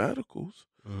taking sabbaticals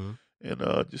Mhm.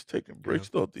 and just taking Yeah. breaks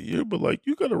throughout the year. But like,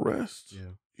 you got to rest.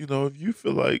 Yeah. If you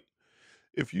feel like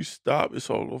if you stop, it's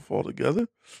all gonna fall together.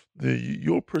 Then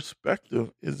your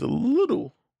perspective is a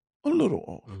little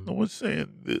off. No Mhm. one's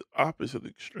saying the opposite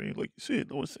extreme, like you said.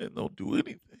 No one's saying don't do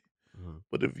anything. Mhm.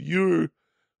 But if you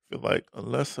feel like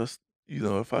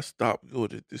if I stop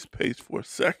going at this pace for a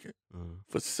second Mhm.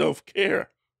 for self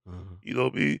care, Mhm. you know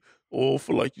what I mean, or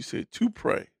for like you said to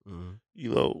pray, Mhm.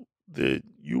 then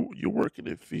you're working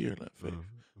in fear, not faith. Mhm.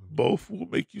 Mhm. Both will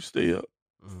make you stay up.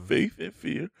 Mhm. Faith and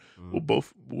fear will Mhm.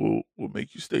 both will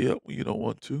make you stay up when you don't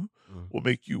want to, Mhm. will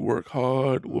make you work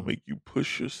hard, will Mhm. make you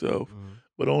push yourself, Mhm.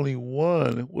 but only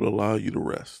one will allow you to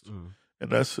rest. Mhm. And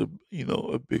that's a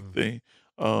big Mhm. thing.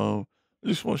 I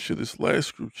just want to share this last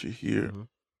scripture here. Mhm.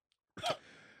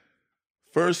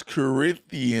 1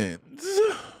 Corinthians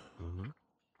Mhm.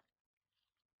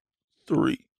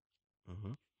 3.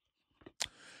 Mhm.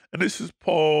 And this is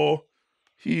Paul.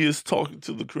 He is talking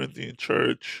to the Corinthian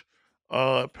church.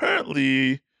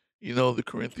 Apparently, the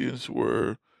Corinthians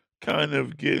were kind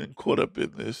of getting caught up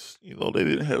in this. They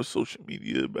didn't have social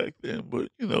media back then, but,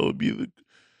 it'd be the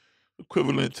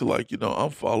equivalent to like,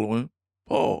 I'm following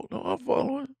Paul. No, I'm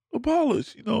following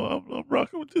Apollos. I'm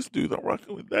rocking with this dude. I'm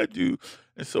rocking with that dude.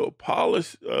 And so Paul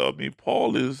is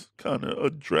kind of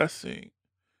addressing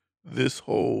this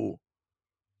whole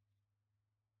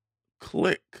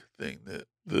clique thing that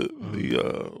Mhm.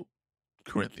 the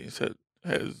Corinthians has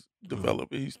Mhm.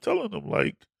 developed. And he's telling them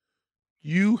like,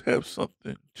 you have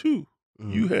something too.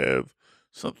 You Mhm. have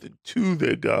something too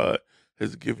that God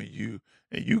has given you,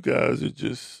 and you guys are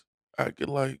just acting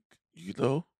like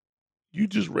you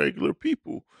just regular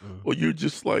people, Mhm. or you're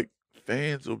just like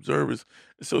fans, observers.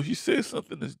 And so he says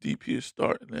something that's deep here,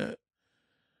 starting at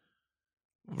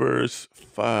verse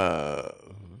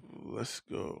 5. Mhm. Let's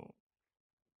go.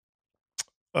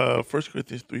 1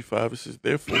 Corinthians 3:5, it says,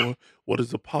 therefore, what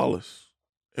is Apollos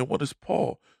and what is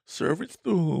Paul? Servants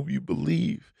through whom you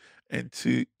believe, and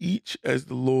to each as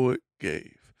the Lord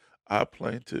gave. I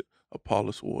planted,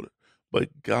 Apollos watered,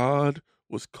 but God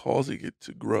was causing it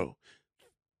to grow.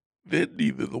 Then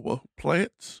neither the one who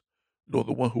plants nor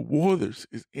the one who waters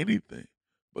is anything,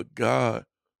 but God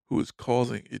who is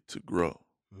causing it to grow.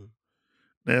 Mm.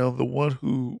 Now, the one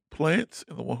who plants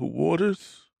and the one who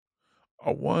waters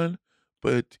are one,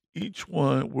 but each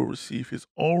one will receive his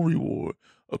own reward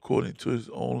according to his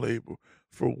own labor.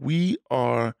 For we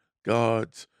are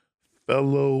God's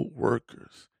fellow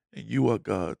workers, and you are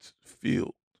God's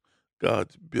field,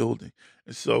 God's building.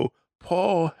 And so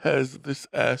Paul has this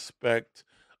aspect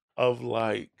of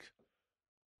like,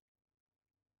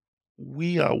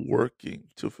 we are working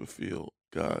to fulfill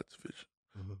God's vision.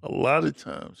 Mm-hmm. A lot of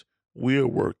times we are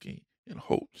working in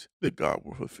hopes that God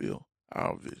will fulfill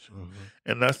our vision. Mm-hmm.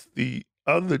 And that's the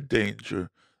other danger,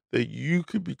 that you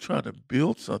could be trying to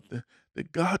build something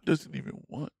that God doesn't even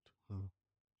want. Mm-hmm.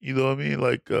 You know what I mean?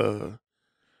 Like,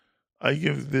 I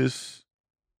give this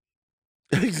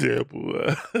example.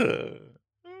 I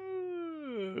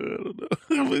don't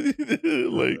know.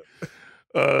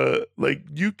 like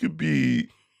you could be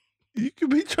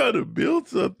trying to build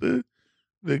something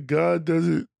that God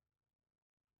doesn't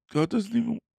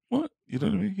even want. You know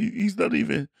what I mean? He's not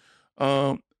even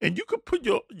and you could put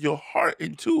your heart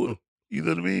into it. You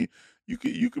know what I mean?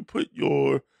 You could put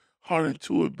your heart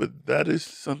into it, but that is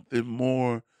something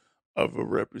more of a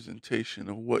representation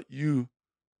of what you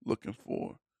looking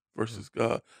for versus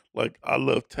God. Like, I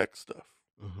love tech stuff.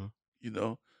 Mm-hmm. You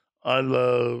know? I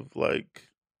love like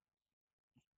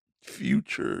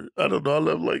future. I don't know. I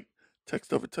love like tech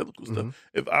stuff and technical stuff.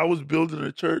 Mm-hmm. If I was building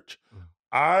a church,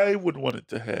 I would want it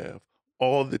to have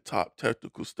all the top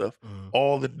technical stuff,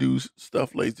 all the new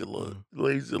stuff, laser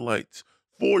lights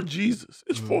for Jesus.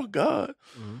 It's for God.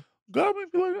 God may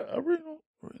be like, I really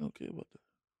don't care about that.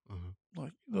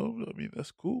 Like, I mean,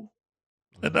 that's cool.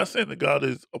 And not saying that God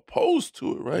is opposed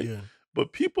to it, right? Yeah.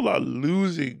 But people are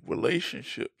losing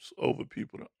relationships over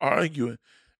people that are arguing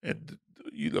and,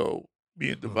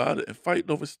 being divided and fighting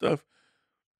over stuff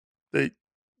that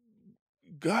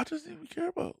God doesn't even care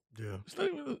about. Yeah. It's not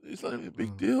even a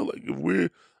big deal. Like, if we're,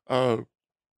 I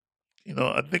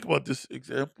think about this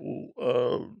example.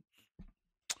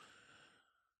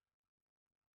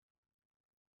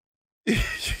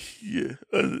 Yeah,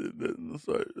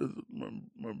 sorry,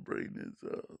 my brain is.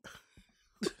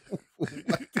 What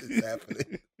is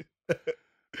happening?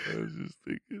 I was just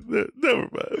thinking that. Never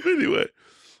mind. But anyway,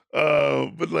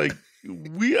 but like,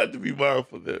 we have to be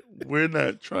mindful that we're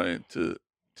not trying to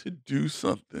do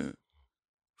something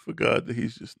for God that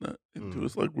He's just not into.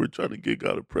 It's like we're trying to get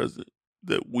God a present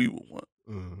that we would want.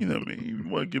 You know what I mean? You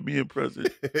want to give me a present,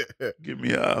 give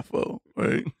me an iPhone,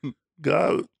 right?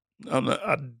 God,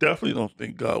 I definitely don't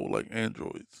think God would like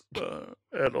Androids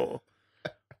at all.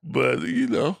 But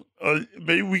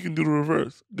maybe we can do the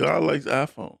reverse. God likes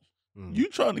iPhones. You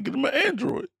trying to get him an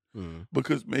Android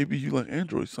because maybe you like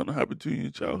Android. Something happened to you in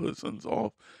your childhood. Something's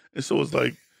off, and so it's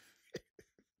like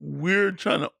we're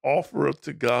trying to offer up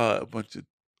to God a bunch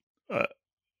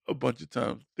of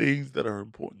times things that are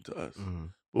important to us,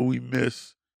 but we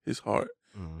miss His heart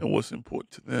and what's important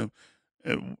to them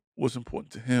and what's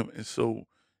important to Him. And so,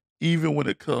 even when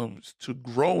it comes to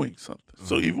growing something,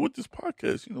 so even with this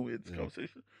podcast, we had this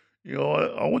conversation.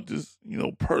 I want this.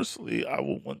 Personally, I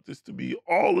would want this to be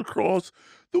all across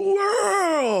the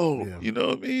world. Yeah. You know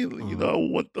what I mean? I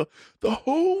want the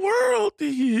whole world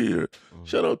to hear.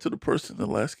 Shout out to the person in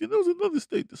Alaska. There was another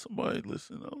state that somebody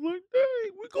listened. I was like,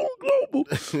 dang, we're going global.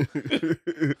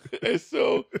 And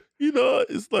so,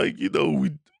 it's like, you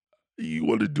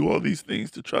want to do all these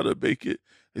things to try to make it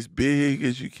as big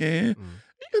as you can.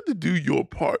 You have to do your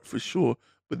part for sure.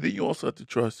 But then you also have to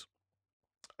trust,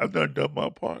 I've not done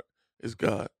my part. It's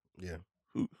God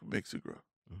who makes it grow.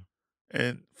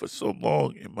 And for so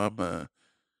long in my mind,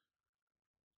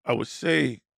 I would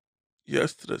say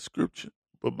yes to that scripture,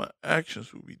 but my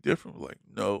actions would be different. Like,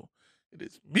 no, it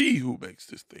is me who makes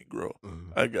this thing grow.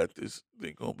 I got this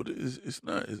thing going, but it's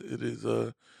not. It is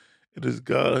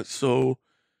God. So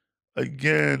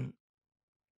again,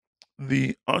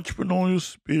 the entrepreneurial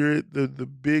spirit, the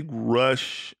big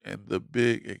rush and the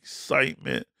big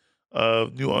excitement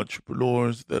of new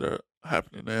entrepreneurs that are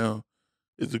happening now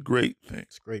is a great thing.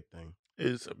 It's a great thing.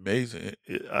 It's amazing.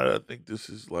 I think this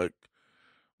is like,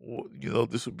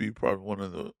 this would be probably one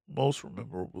of the most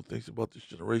memorable things about this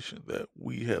generation, that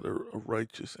we had a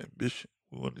righteous ambition.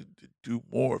 We wanted to do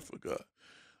more for God.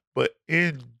 But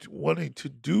in wanting to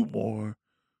do more,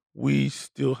 we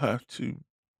still have to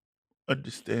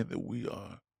understand that we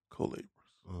are co-laborers.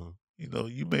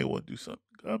 You may want to do something.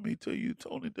 God may tell you to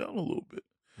tone it down a little bit.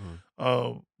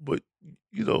 But,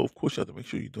 of course, you have to make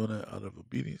sure you're doing that out of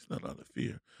obedience, not out of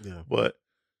fear. Yeah. But,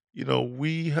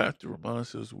 we have to remind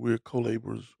ourselves we're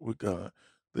co-laborers with God.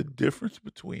 The difference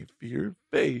between fear and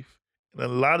faith, in a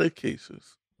lot of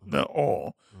cases, not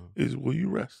all, is will you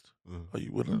rest? Are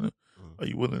you willing to? Are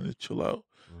you willing to chill out?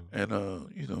 And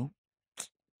you know,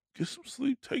 get some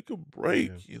sleep, take a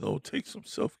break. You know, take some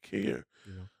self-care.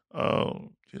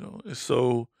 You know, and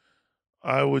so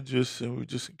I would just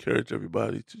encourage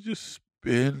everybody to just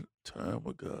spend time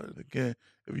with God. And again,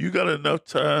 if you got enough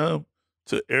time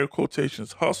to air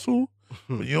quotations hustle,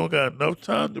 but you don't got enough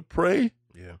time to pray,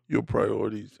 your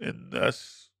priorities, and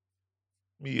that's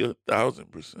me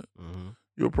 1,000%.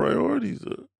 Your priorities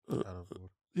are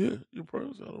your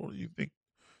priorities. I don't know. You think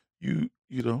you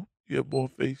know you have more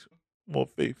faith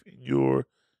in your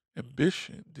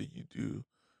ambition than you do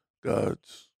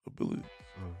God's abilities.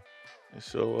 And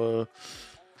so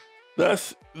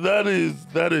that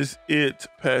is it,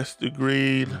 Pastor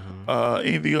Green.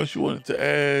 Anything else you wanted to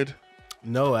add?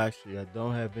 No, actually, I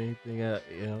don't have anything I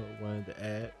wanted to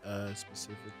add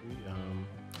specifically. I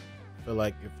feel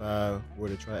like if I were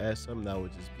to try to add something, I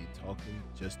would just be talking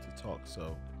just to talk.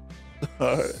 So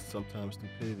sometimes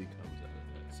stupidity comes out of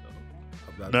that. So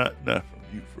not from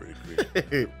you, Fred.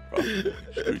 Probably on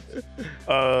the streets.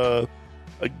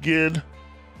 Again,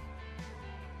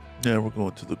 now we're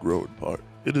going to the growing part.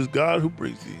 It is God who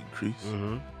brings the increase,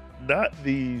 not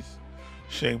these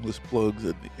shameless plugs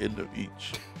at the end of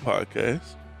each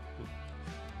podcast.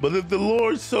 But if the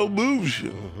Lord so moves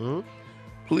you,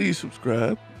 please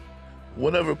subscribe.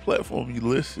 Whatever platform you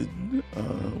listen,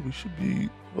 we should be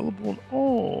available on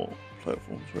all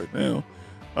platforms right now.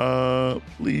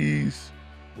 Please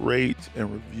rate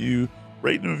and review.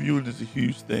 Rating and reviewing is a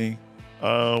huge thing,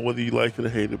 whether you like it or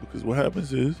hate it, because what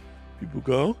happens is people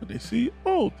go and they see,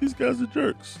 oh, these guys are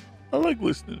jerks. I like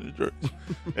listening to jerks.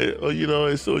 And, you know,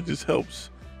 and so it just helps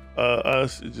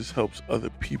us. It just helps other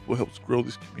people, helps grow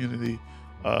this community.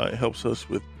 It helps us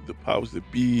with the powers that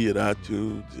be at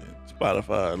iTunes and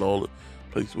Spotify and all the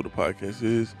places where the podcast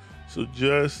is. So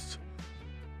just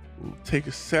take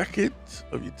a second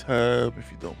of your time, if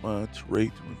you don't mind, to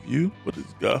rate and review. But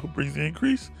it's God who brings the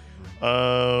increase.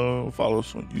 Follow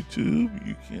us on YouTube.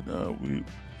 You can,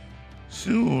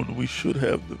 soon we should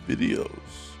have the videos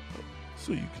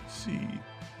so you can see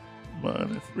mine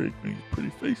and Fred Green's pretty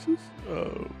faces.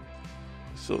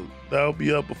 So that'll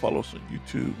be up, but follow us on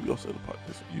YouTube. We also have the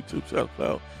podcast on YouTube,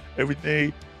 SoundCloud,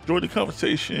 everything. Join the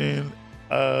conversation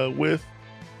with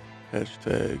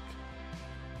hashtag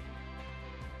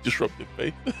disruptive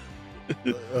faith.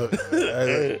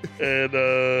 and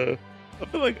I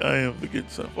feel like I am forgetting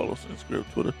something. Follow us on Instagram,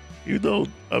 Twitter. Even though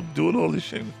I'm doing all these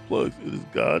shameless plugs, it is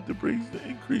God that brings the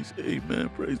increase. Amen.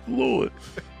 Praise the Lord.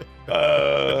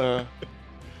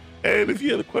 And if you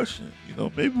had a question, you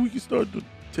know, maybe we can start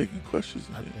taking questions.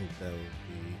 I think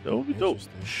that would be dope.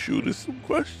 Shoot us some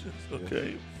questions,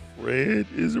 okay? Fred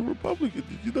is a Republican.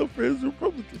 Did you know Fred is a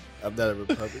Republican? I'm not a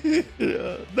Republican.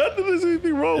 Not that there's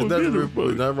anything wrong with being a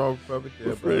Republican. Nothing wrong with Republican.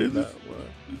 But Fred is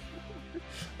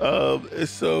and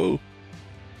so,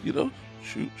 you know,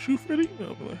 shoot Fred an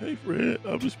email. Be like, hey Fred,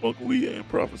 I'm just smoking weed and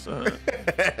prophesying.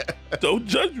 Don't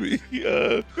judge me.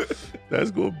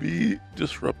 That's gonna be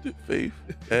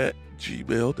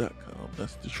disruptivefaith@gmail.com.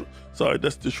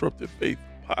 That's Disruptive Faith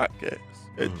Podcast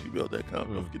at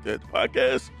gmail.com. Don't forget that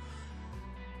podcast.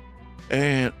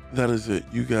 And that is it.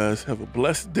 You guys have a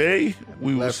blessed day.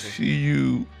 We will see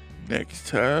you next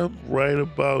time. Right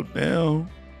about now.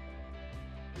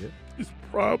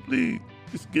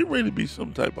 It's getting ready to be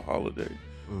some type of holiday.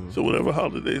 So whatever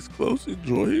holiday is close,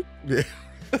 enjoy it. You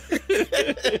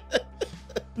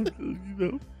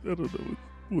know, I don't know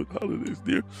what holiday is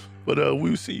there. But we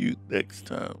will see you next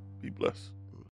time. Be blessed.